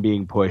button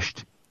being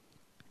pushed.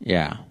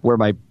 Yeah. Where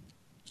my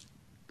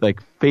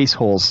face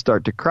holes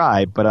start to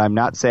cry, but I'm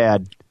not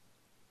sad,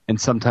 and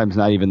sometimes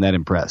not even that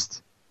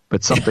impressed.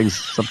 But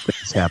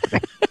something's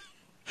happening.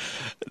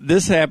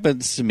 This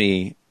happens to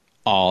me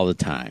all the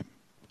time.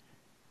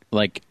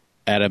 Like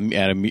at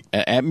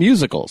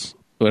musicals.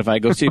 If I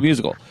go see a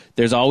musical,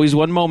 there's always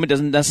one moment.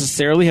 Doesn't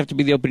necessarily have to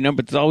be the opening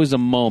number, but there's always a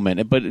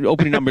moment. But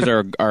opening numbers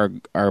are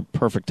a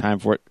perfect time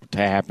for it to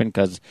happen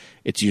because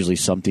it's usually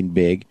something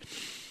big.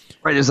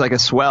 Right, there's like a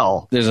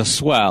swell. There's a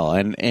swell,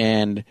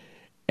 and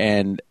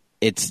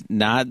it's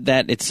not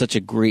that it's such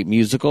a great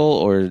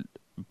musical,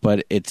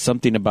 but it's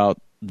something about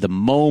the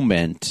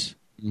moment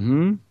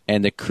and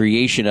the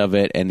creation of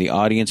it, and the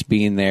audience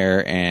being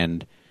there,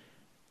 and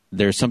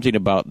there's something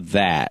about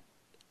that.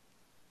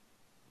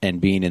 And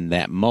being in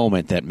that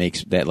moment that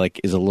makes that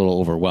is a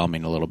little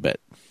overwhelming a little bit,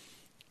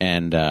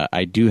 and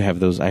I do have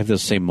those. I have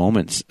those same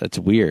moments. It's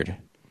weird.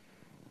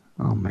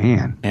 Oh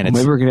man! And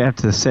maybe we're gonna have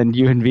to send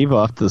you and Viva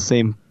off to the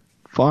same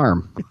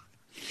farm.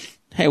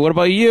 Hey, what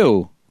about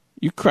you?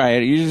 You cry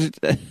it. You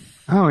just.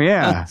 Oh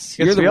yeah. Guess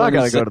we all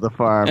gotta go to the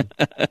farm.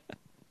 At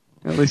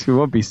least we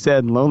won't be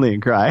sad and lonely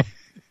and cry.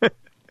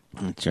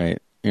 That's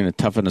right. You're gonna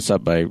toughen us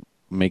up by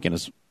making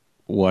us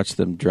watch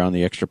them drown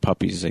the extra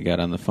puppies they got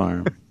on the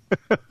farm.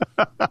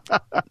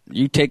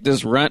 You take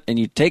this runt and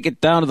you take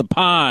it down to the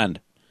pond.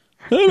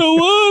 I don't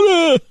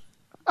wanna.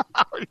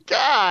 Oh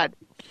God!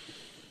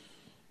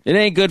 It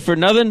ain't good for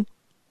nothing.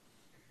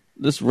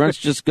 This runt's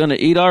just gonna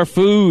eat our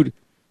food.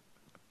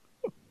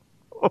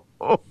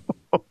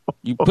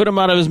 You put him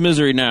out of his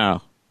misery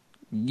now.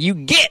 You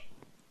get.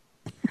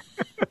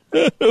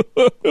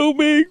 Don't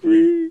make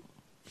me.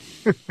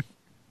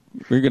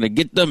 We're going to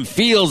get them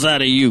feels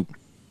out of you.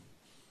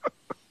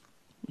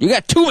 You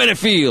got too many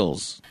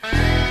feels.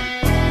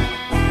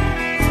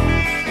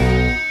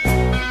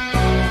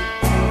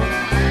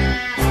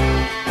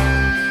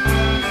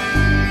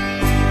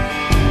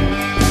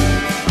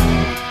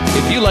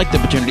 If you like the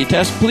Paternity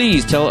Test,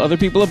 please tell other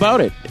people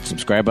about it.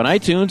 Subscribe on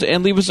iTunes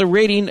and leave us a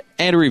rating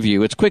and a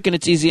review. It's quick and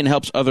it's easy and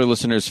helps other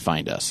listeners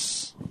find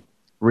us.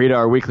 Read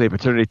our weekly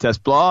Paternity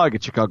Test blog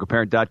at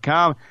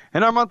chicagoparent.com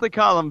and our monthly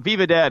column,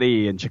 Viva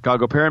Daddy, in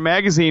Chicago Parent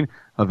Magazine,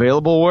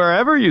 available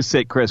wherever you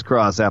sit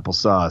crisscross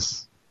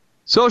applesauce.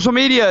 Social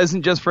media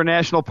isn't just for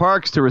national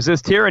parks to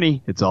resist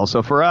tyranny. It's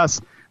also for us.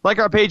 Like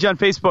our page on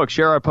Facebook,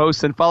 share our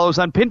posts, and follow us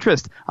on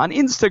Pinterest, on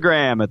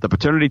Instagram at The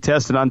Paternity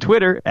Test, and on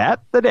Twitter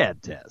at The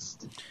Dad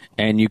Test.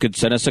 And you could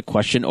send us a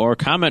question or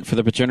comment for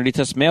the Paternity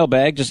Test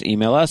mailbag. Just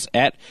email us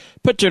at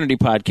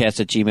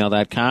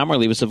paternitypodcast@gmail.com or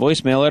leave us a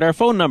voicemail at our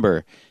phone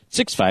number,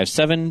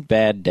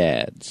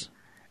 657-BAD-DADS.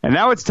 And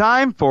now it's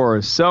time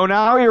for So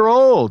Now You're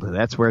Old.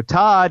 That's where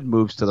Todd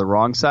moves to the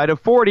wrong side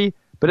of 40,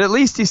 but at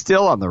least he's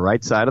still on the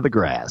right side of the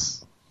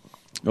grass.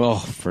 Oh,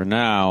 for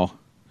now.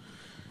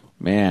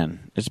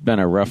 Man, it's been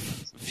a rough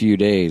few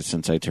days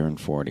since I turned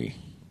 40.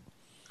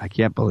 I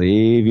can't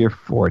believe you're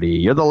 40.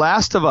 You're the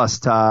last of us,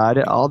 Todd.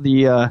 All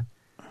the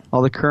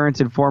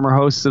current and former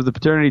hosts of the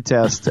Paternity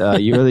Test.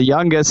 You're the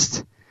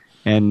youngest,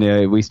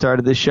 and we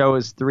started this show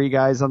as three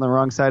guys on the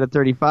wrong side of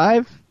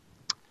 35.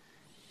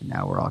 And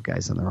now we're all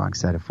guys on the wrong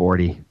side of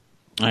 40.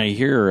 I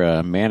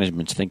hear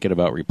management's thinking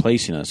about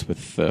replacing us with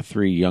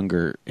three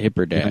younger,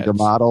 hipper dads. Younger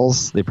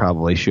models. They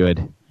probably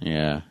should.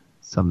 Yeah.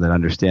 Some that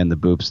understand the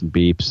boops and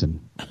beeps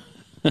and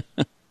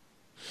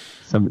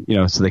some,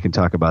 so they can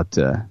talk about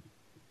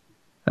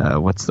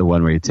what's the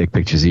one where you take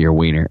pictures of your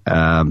wiener?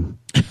 Not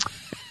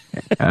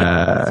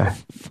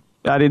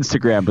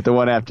Instagram, but the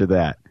one after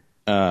that.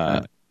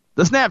 The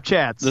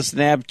Snapchats. The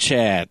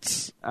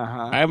Snapchats.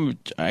 Uh-huh.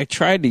 I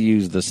tried to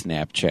use the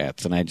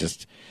Snapchats,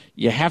 and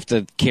you have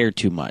to care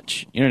too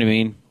much. You know what I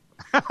mean?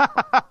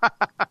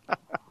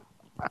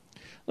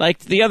 Like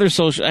the other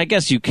social, I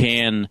guess you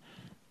can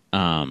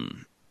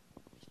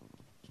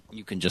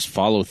just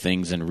follow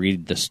things and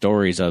read the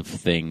stories of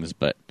things,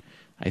 but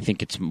I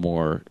think it's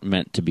more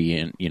meant to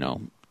be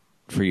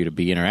for you to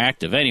be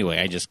interactive. Anyway,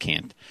 I just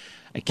can't.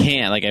 I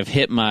can't. Like, I've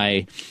hit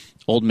my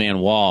old man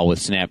wall with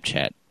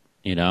Snapchat,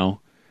 Yeah.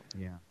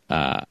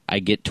 I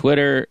get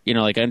Twitter,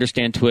 I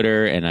understand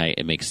Twitter, and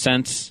it makes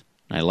sense.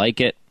 I like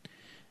it.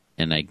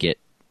 And I get,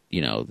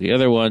 the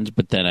other ones,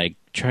 but then I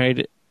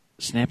tried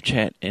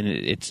Snapchat,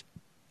 and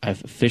I'm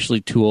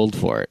officially too old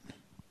for it.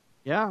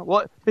 Yeah,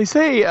 well, they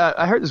say,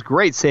 I heard this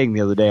great saying the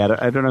other day,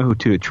 I don't know who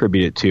to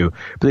attribute it to,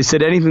 but they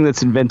said anything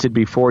that's invented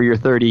before you're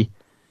 30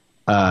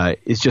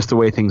 is just the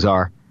way things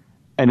are,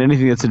 and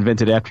anything that's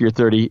invented after you're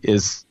 30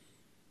 is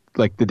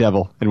like the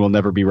devil and will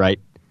never be right.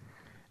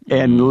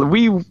 And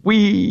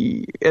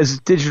we as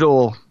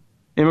digital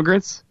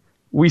immigrants,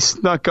 we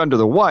snuck under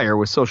the wire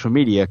with social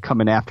media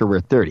coming after we're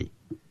 30.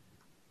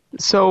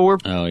 So we're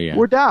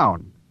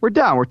down. We're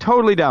down. We're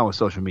totally down with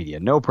social media.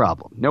 No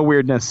problem. No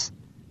weirdness.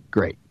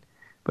 Great.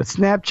 But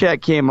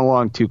Snapchat came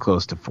along too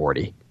close to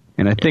 40,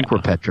 and I think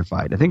we're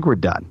petrified. I think we're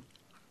done.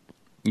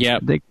 Yeah. I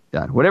think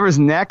we're done. Whatever's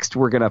next,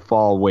 we're going to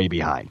fall way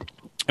behind.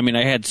 I mean,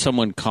 I had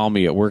someone call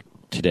me at work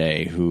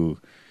today who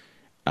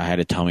I had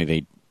to tell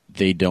me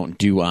they don't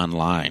do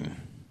online.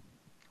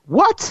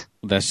 What?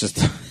 That's just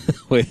the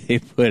way they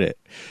put it.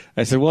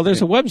 I said, well,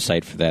 there's a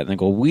website for that. And they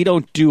go, we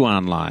don't do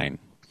online.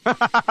 We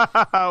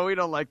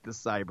don't like the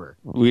cyber.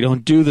 We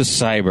don't do the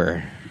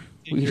cyber.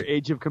 In your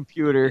age of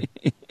computer.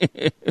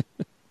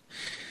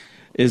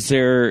 Is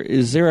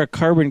there a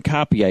carbon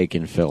copy I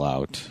can fill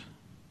out?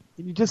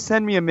 Can you just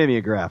send me a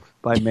mimeograph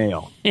by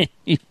mail?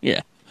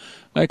 Yeah.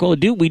 Like, well,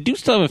 we do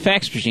still have a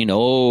fax machine.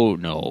 Oh,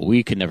 no,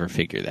 we could never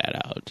figure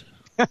that out.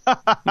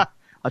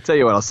 I'll tell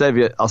you what. I'll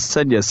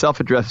send you a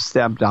self-addressed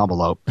stamped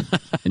envelope,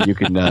 and you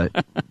can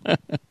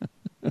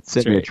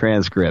send me a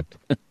transcript.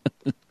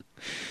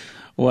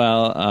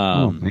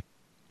 Well,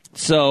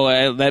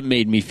 so that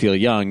made me feel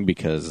young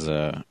because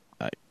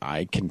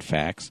I can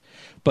fax,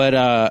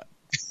 but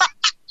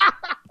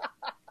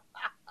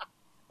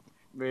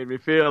made me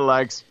feel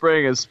like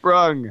spring has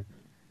sprung.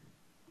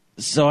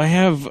 So I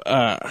have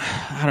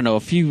I don't know,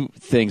 a few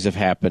things have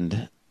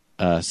happened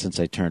since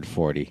I turned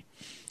 40.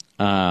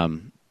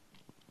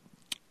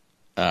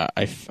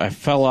 I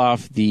fell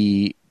off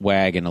the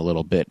wagon a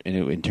little bit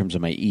in terms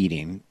of my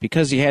eating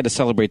because you had to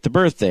celebrate the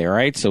birthday,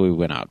 right? So we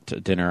went out to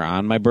dinner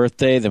on my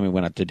birthday, then we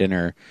went out to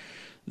dinner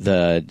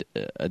the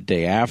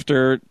day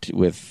after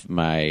with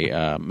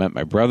met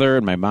my brother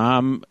and my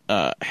mom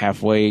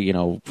halfway,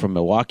 from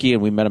Milwaukee,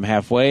 and we met them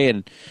halfway,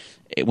 and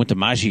it went to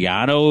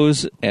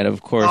Maggiano's, and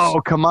of course,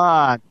 oh come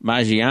on,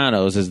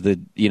 Maggiano's is the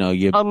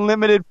you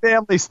unlimited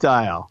family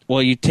style.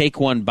 Well, you take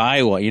one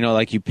buy one,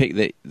 like you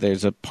pick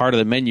there's a part of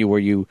the menu where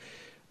you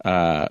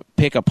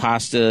pick a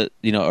pasta,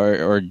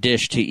 or a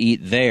dish to eat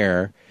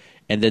there,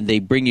 and then they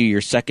bring you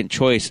your second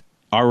choice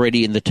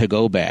already in the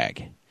to-go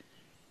bag.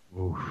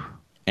 Oof.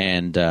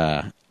 And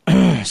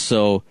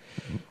so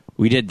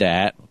we did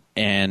that,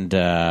 and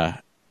today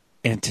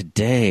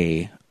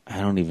I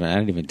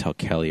didn't even tell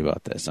Kelly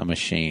about this. I'm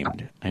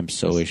ashamed. I'm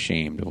so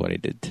ashamed of what I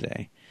did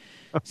today.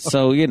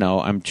 So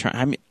I'm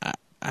trying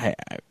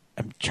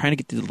to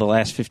get the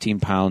last 15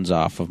 pounds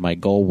off of my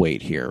goal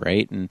weight here,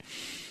 right? And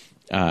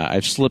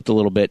I've slipped a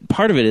little bit.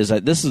 Part of it is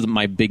that this is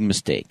my big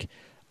mistake.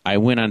 I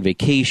went on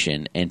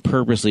vacation and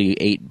purposely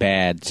ate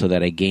bad so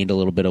that I gained a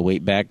little bit of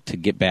weight back to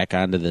get back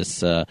onto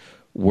this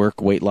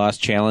work weight loss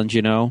challenge,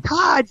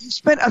 God, you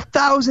spent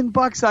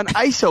 $1,000 on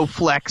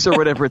Isoflex or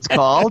whatever it's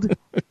called.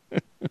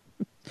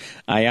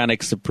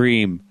 Ionic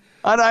Supreme.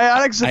 On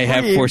Ionic Supreme. I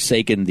have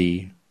forsaken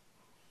thee.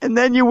 And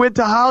then you went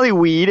to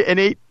Hollyweed and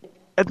ate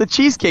at the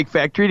Cheesecake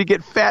Factory to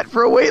get fat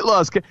for a weight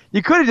loss.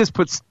 You could have just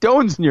put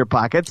stones in your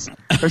pockets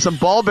or some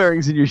ball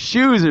bearings in your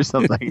shoes or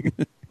something.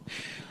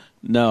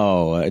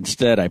 No,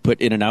 instead I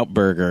put In-N-Out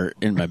Burger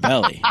in my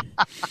belly.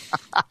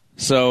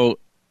 So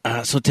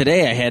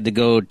today I had to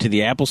go to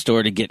the Apple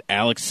Store to get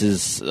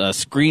Alex's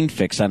screen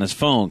fixed on his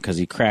phone because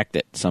he cracked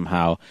it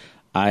somehow.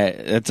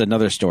 That's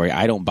another story.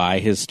 I don't buy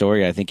his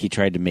story. I think he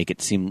tried to make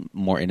it seem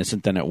more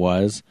innocent than it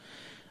was.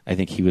 I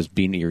think he was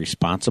being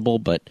irresponsible,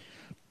 but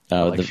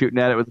shooting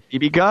at it with a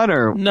BB gun,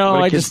 or no?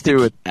 I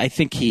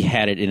think he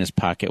had it in his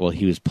pocket while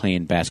he was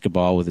playing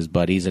basketball with his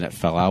buddies, and it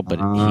fell out. But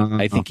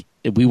I think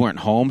we weren't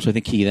home, so I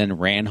think he then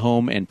ran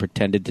home and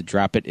pretended to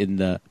drop it in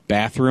the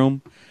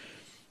bathroom.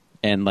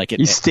 And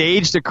he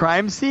staged a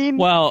crime scene.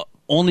 Well,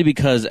 only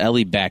because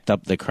Ellie backed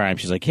up the crime.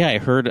 She's like, "Yeah, I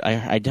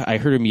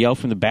heard him yell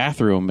from the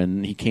bathroom,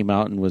 and he came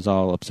out and was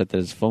all upset that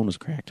his phone was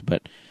cracked."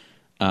 But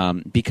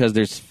because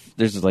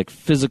there's like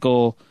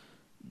physical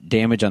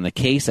damage on the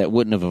case that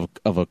wouldn't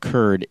have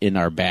occurred in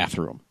our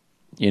bathroom,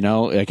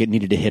 like it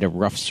needed to hit a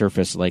rough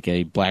surface like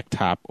a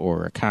blacktop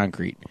or a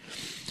concrete.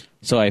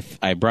 So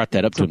I brought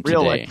that up to him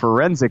real, today.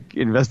 Forensic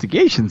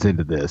investigations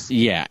into this.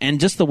 Yeah, and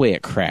just the way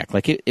it cracked,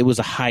 like it was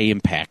a high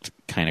impact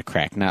kind of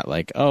crack, not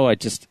like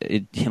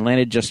it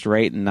landed just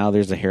right and now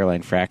there's a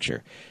hairline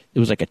fracture. It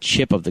was like a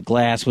chip of the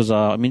glass was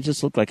all. I mean, it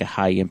just looked like a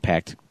high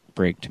impact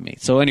break to me.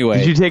 So anyway,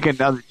 did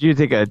you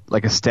take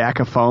a stack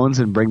of phones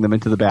and bring them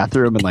into the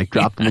bathroom and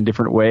drop them in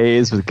different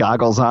ways with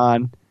goggles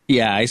on?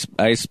 Yeah, I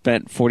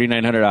spent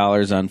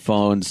 $4,900 on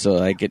phones so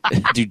I could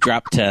do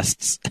drop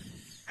tests.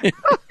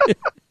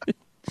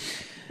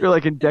 You're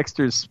like in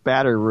Dexter's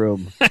spatter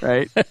room,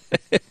 right?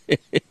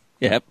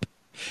 Yep.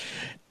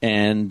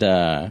 And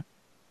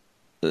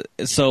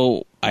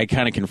so I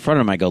kind of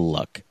confronted him. I go,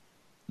 "Look,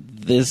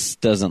 this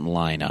doesn't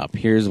line up.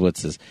 Here's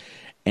what's this."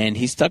 And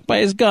he stuck by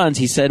his guns.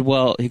 He said,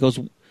 "Well," he goes,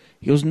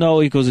 "No."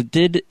 He goes, It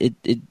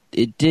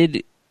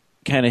did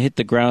kind of hit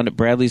the ground at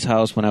Bradley's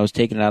house when I was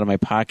taking it out of my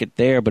pocket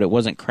there, but it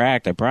wasn't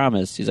cracked. I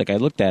promise." He's like, "I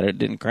looked at it. It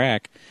didn't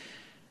crack."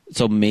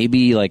 So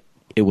maybe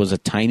it was a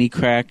tiny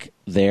crack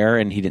there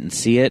and he didn't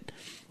see it.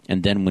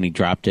 And then when he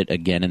dropped it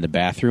again in the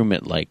bathroom,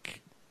 it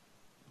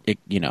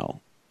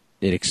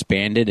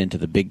expanded into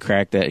the big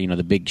crack that,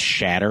 the big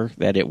shatter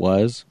that it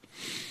was.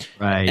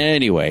 Right.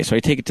 Anyway, so I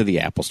take it to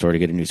the Apple Store to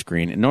get a new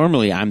screen. And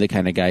normally I'm the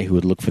kind of guy who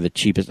would look for the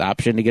cheapest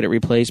option to get it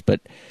replaced,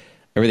 but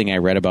everything I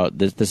read about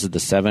this is the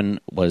 7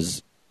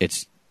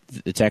 it's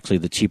actually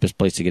the cheapest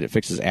place to get it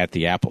fixed is at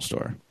the Apple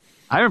Store.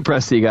 I'm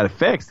impressed that you got it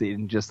fixed. That you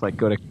didn't just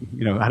go to,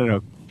 I don't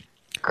know,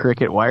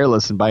 Cricket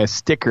Wireless and buy a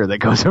sticker that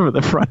goes over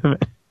the front of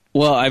it.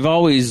 Well, I've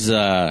always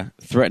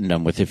threatened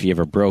him with if he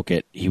ever broke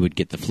it, he would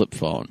get the flip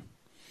phone.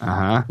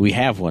 Uh-huh. We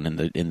have one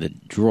in the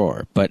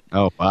drawer, but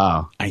oh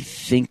wow, I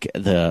think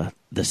the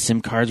SIM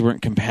cards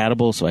weren't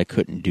compatible, so I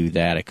couldn't do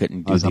that. I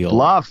couldn't do the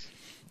bluff.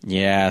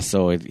 Yeah,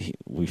 so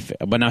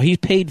but now he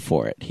paid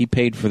for it. He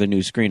paid for the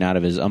new screen out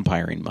of his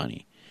umpiring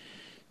money.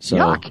 So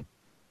yuck.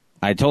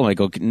 I told him,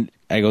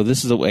 I go,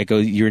 this is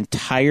your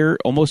entire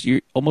almost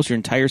your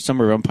entire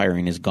summer of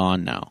umpiring is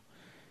gone now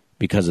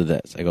because of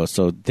this. I go,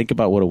 so think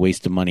about what a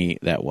waste of money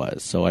that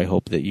was. So I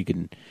hope that you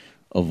can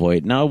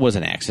avoid. Now, it was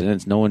an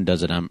accident. No one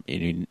does it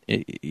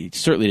he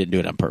certainly didn't do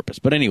it on purpose.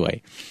 But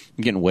anyway,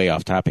 I'm getting way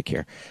off topic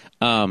here.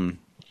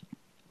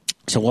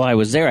 So while I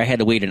was there, I had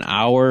to wait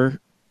a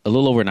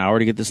little over an hour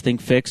to get this thing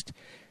fixed.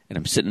 And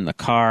I'm sitting in the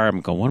car.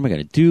 I'm going, what am I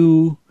going to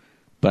do?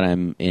 But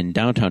I'm in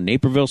downtown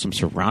Naperville, so I'm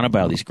surrounded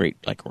by all these great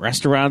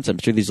restaurants. I'm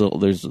sure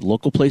there's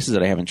local places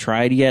that I haven't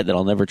tried yet that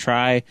I'll never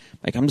try.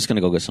 I'm just going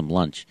to go get some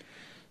lunch.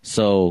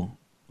 So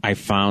I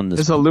found this.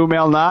 There's a Lou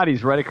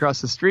Malnati's right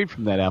across the street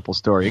from that Apple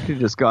Store. You could have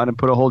just gone and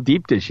put a whole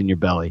deep dish in your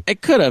belly. I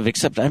could have,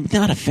 except I'm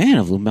not a fan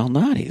of Lou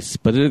Malnati's.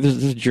 But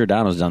there's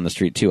Giordano's down the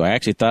street, too. I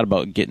actually thought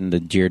about getting the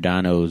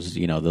Giordano's,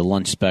 the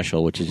lunch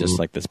special, which is just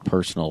this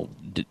personal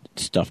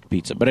stuffed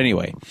pizza. But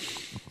anyway.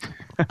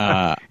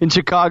 In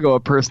Chicago, a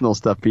personal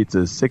stuffed pizza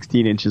is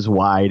 16 inches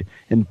wide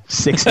and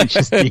 6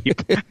 inches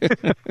deep.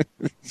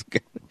 It's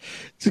got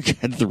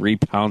 3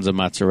 pounds of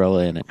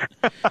mozzarella in it.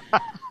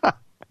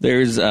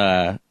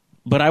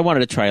 But I wanted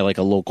to try a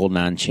local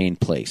non-chain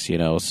place, So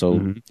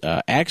mm-hmm.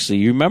 Actually,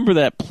 you remember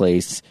that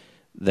place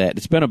that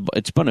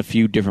it's been a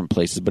few different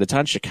places, but it's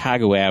on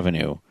Chicago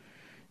Avenue,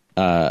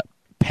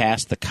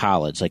 past the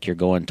college, you're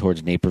going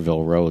towards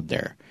Naperville Road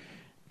there.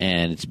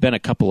 and it's been a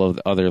couple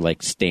of other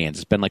like stands.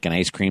 It's been like an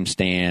ice cream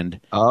stand.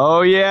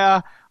 Oh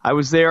yeah, I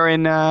was there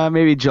in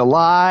maybe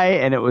July,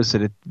 and it was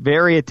at a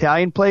very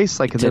Italian place.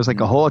 Like there's like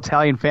a whole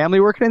Italian family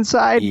working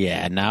inside.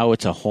 Yeah, now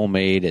it's a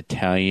homemade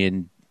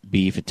Italian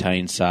beef,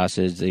 Italian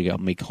sausage. They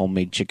make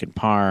homemade chicken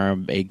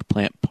parm,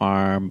 eggplant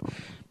parm,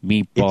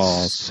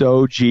 meatballs. It's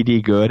so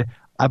GD good.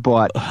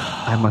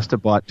 I must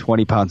have bought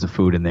 20 pounds of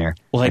food in there.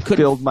 Well, I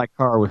filled my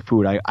car with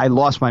food. I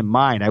lost my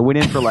mind. I went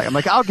in for I'm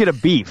like, I'll get a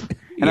beef.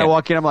 And I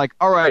walk in, I'm like,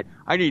 all right,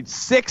 I need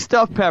 6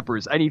 stuffed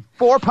peppers. I need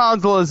 4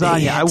 pounds of lasagna.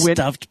 They had I went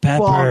stuffed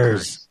peppers.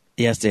 Bonkers.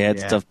 Yes, they had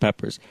stuffed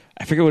peppers.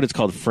 I forget what it's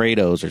called,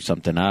 Fredos or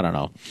something. I don't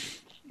know.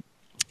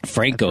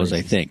 Francos,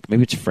 I think.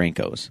 Maybe it's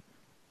Francos.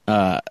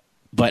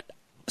 But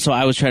so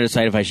I was trying to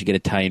decide if I should get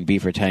Italian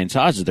beef or Italian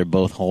sausage. They're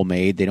both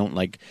homemade. They don't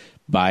like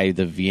buy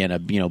the Vienna,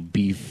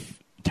 beef.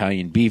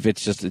 Italian beef,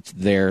 it's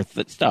their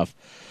stuff.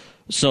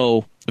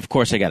 So of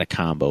course I got a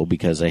combo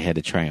because I had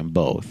to try them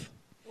both.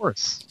 Of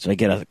course. So I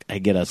get a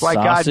That's why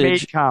God made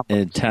sausage, combos. an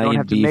Italian you don't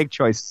have beef. to make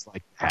choices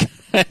like that.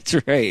 That's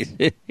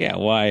right. Yeah,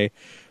 why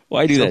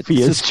do that?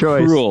 Sophia's It's just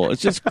choice. cruel.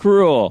 It's just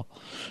cruel.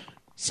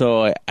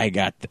 So I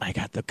got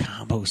the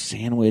combo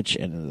sandwich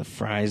and the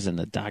fries and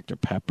the Dr.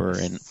 Pepper,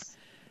 and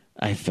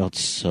I felt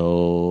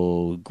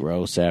so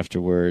gross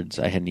afterwards.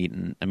 I hadn't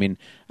eaten. I mean,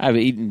 I've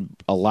eaten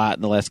a lot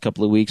in the last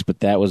couple of weeks, but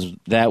that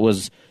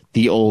was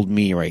the old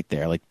me right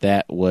there. Like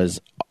that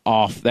was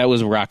off. That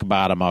was rock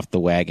bottom, off the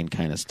wagon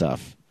kind of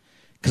stuff.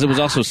 Because it was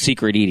also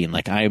secret eating.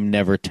 Like I am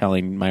never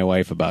telling my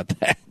wife about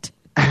that,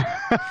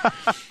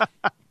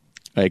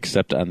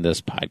 except on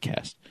this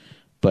podcast.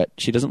 But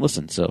she doesn't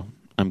listen, so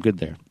I'm good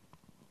there.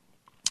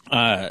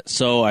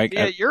 So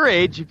at your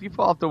age, if you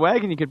fall off the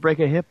wagon, you could break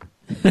a hip.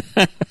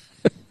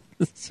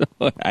 So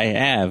I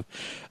have,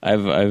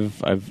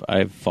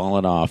 I've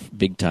fallen off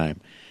big time,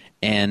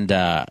 and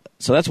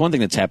so that's one thing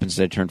that's happened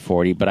since I turned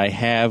 40. But I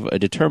have a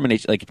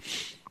determination. Like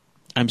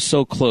I'm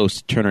so close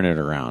to turning it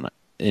around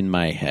in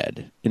my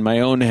head, in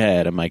my own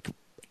head. I'm like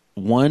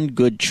one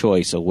good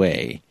choice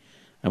away.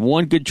 I'm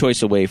one good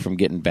choice away from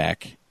getting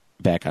back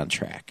on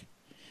track.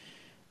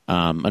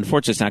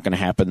 Unfortunately, it's not going to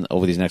happen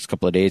over these next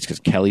couple of days because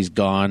Kelly's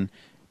gone,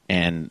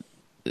 and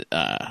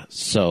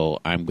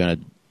so I'm going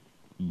to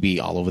be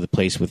all over the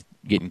place with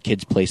getting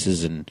kids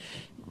places and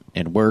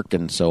work,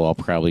 and so I'll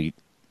probably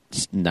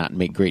not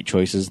make great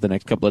choices the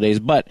next couple of days.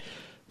 But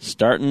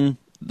starting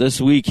this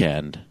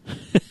weekend,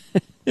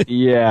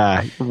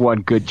 yeah,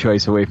 one good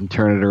choice away from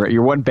turning it around.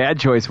 You're one bad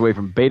choice away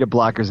from beta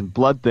blockers and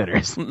blood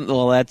thinners.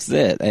 Well, that's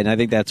it, and I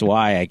think that's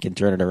why I can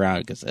turn it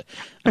around because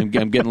I'm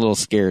getting a little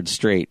scared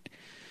straight.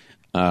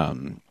 So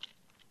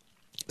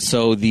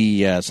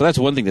that's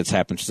one thing that's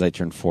happened since I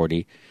turned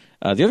 40.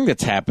 The other thing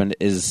that's happened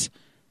is.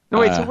 No,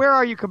 wait. So where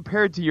are you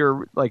compared to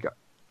your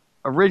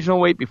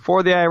original weight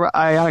before the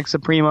Ionic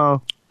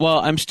Supremo? Well,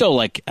 I'm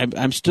still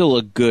I'm still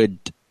a good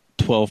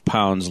 12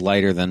 pounds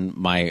lighter than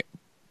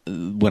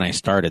when I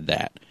started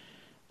that.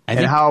 I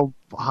think how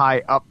high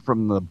up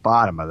from the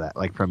bottom of that?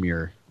 Like from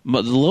your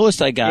the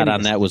lowest I got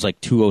on that was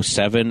like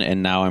 207,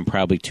 and now I'm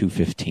probably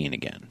 215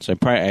 again. So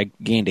I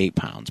gained 8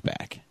 pounds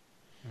back.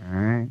 All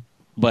right.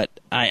 But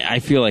I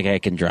feel like I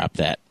can drop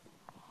that.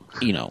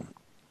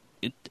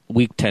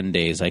 Week 10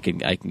 days, I can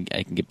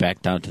get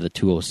back down to the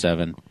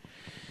 207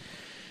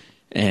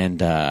 and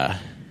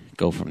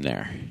go from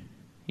there.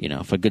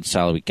 If a good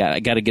solid week, I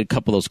got to get a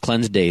couple of those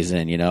cleanse days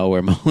in. Where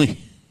I'm only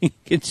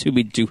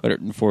consuming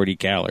 240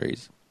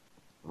 calories.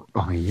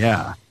 Oh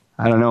yeah,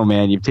 I don't know,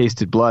 man. You've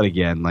tasted blood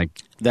again. Like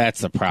that's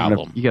the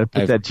problem. You got to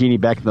put that genie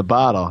back in the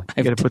bottle.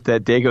 You got to put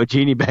that Dago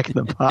genie back in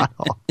the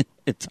bottle.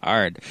 It's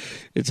hard.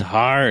 It's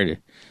hard,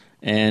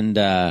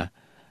 and.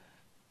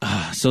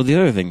 So the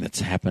other thing that's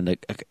happened,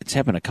 it's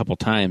happened a couple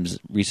times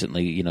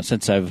recently.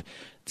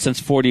 Since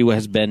 40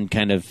 has been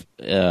kind of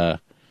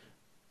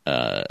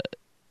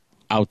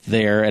out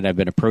there, and I've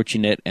been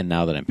approaching it, and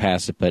now that I'm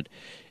past it. But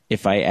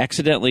if I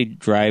accidentally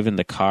drive in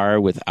the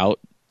car without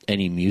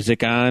any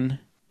music on,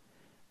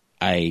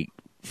 I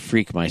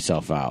freak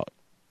myself out.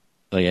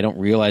 Like I don't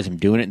realize I'm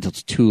doing it until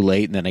it's too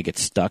late, and then I get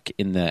stuck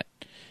in that.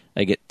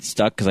 I get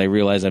stuck because I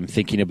realize I'm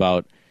thinking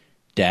about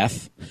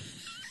death.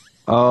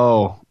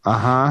 Oh,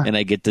 and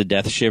I get the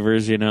death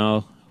shivers, You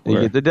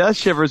get the death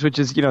shivers, which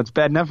is, it's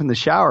bad enough in the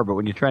shower, but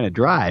when you're trying to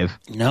drive,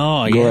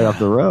 go right off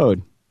the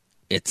road.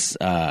 It's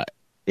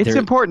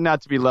important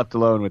not to be left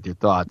alone with your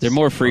thoughts. They're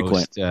more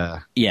frequent.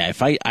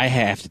 If I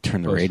have to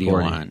turn the radio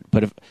 40. on,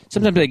 but if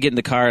sometimes I get in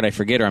the car and I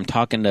forget, or I'm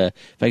talking to,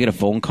 if I get a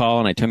phone call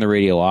and I turn the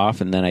radio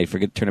off and then I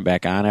forget to turn it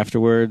back on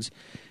afterwards,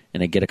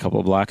 and I get a couple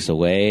of blocks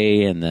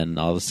away, and then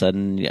all of a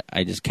sudden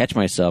I just catch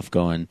myself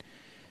going,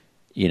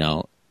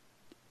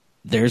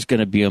 there's going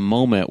to be a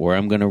moment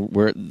where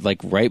like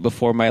right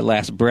before my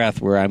last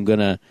breath, where I'm going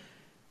to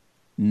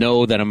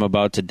know that I'm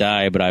about to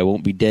die, but I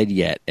won't be dead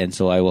yet. And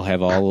so I will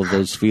have all of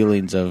those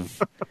feelings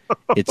of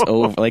it's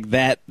over. Like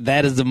that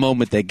is the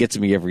moment that gets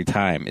me every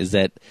time, is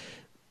that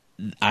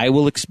I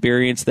will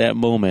experience that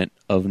moment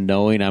of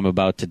knowing I'm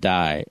about to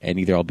die, and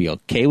either I'll be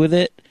okay with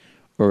it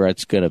or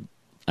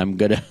I'm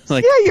going to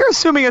like, yeah, you're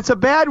assuming it's a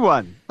bad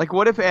one. Like,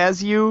 what if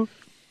as you,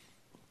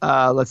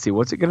 let's see,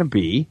 what's it going to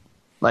be?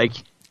 Like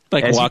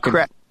walking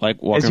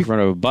in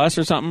front of a bus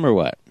or something, or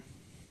what?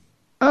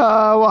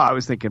 Well, I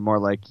was thinking more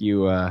like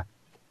you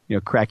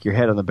crack your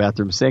head on the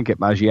bathroom sink at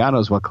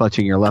Maggiano's while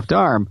clutching your left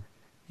arm.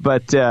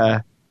 But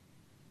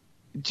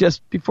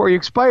just before you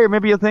expire,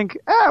 maybe you'll think,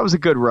 it was a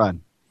good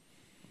run.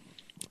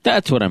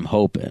 That's what I'm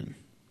hoping.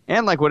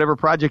 And like whatever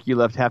project you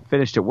left half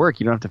finished at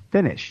work, you don't have to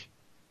finish.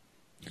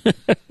 You'd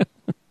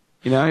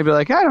be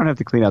like, I don't have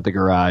to clean out the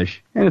garage.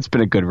 And it's been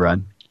a good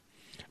run.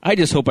 I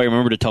just hope I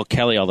remember to tell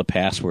Kelly all the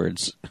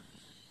passwords.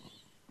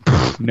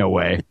 No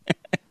way.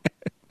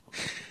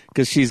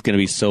 Because she's going to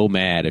be so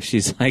mad if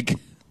she's like,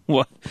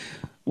 what?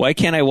 Why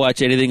can't I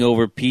watch anything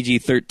over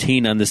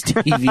PG-13 on this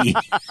TV?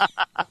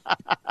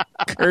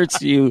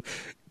 Curse you,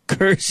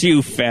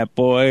 fat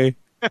boy.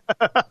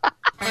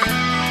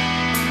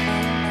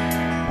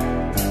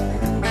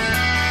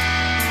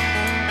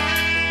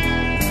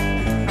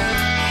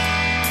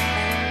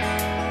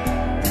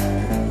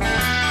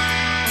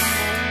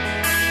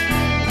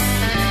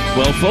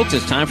 Well, folks,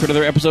 it's time for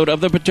another episode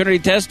of the Paternity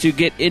Test to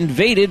get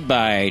invaded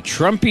by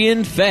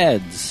Trumpian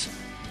feds.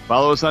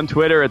 Follow us on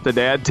Twitter at The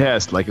Dad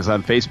Test, like us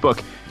on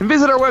Facebook, and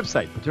visit our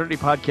website,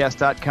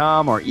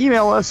 paternitypodcast.com, or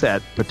email us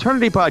at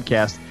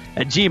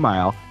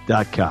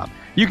paternitypodcast@gmail.com.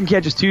 You can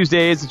catch us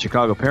Tuesdays at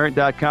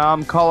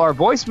chicagoparent.com, call our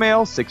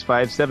voicemail,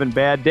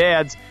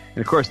 657-BAD-DADS,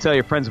 and, of course, tell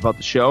your friends about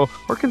the show,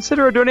 or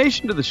consider a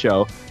donation to the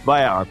show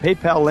via our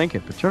PayPal link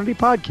at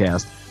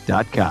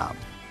paternitypodcast.com.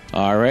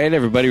 All right,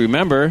 everybody,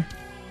 remember,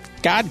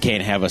 God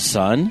can't have a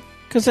son,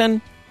 because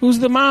then who's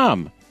the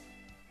mom?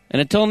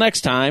 And until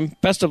next time,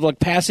 best of luck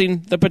passing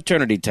the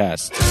paternity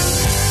test.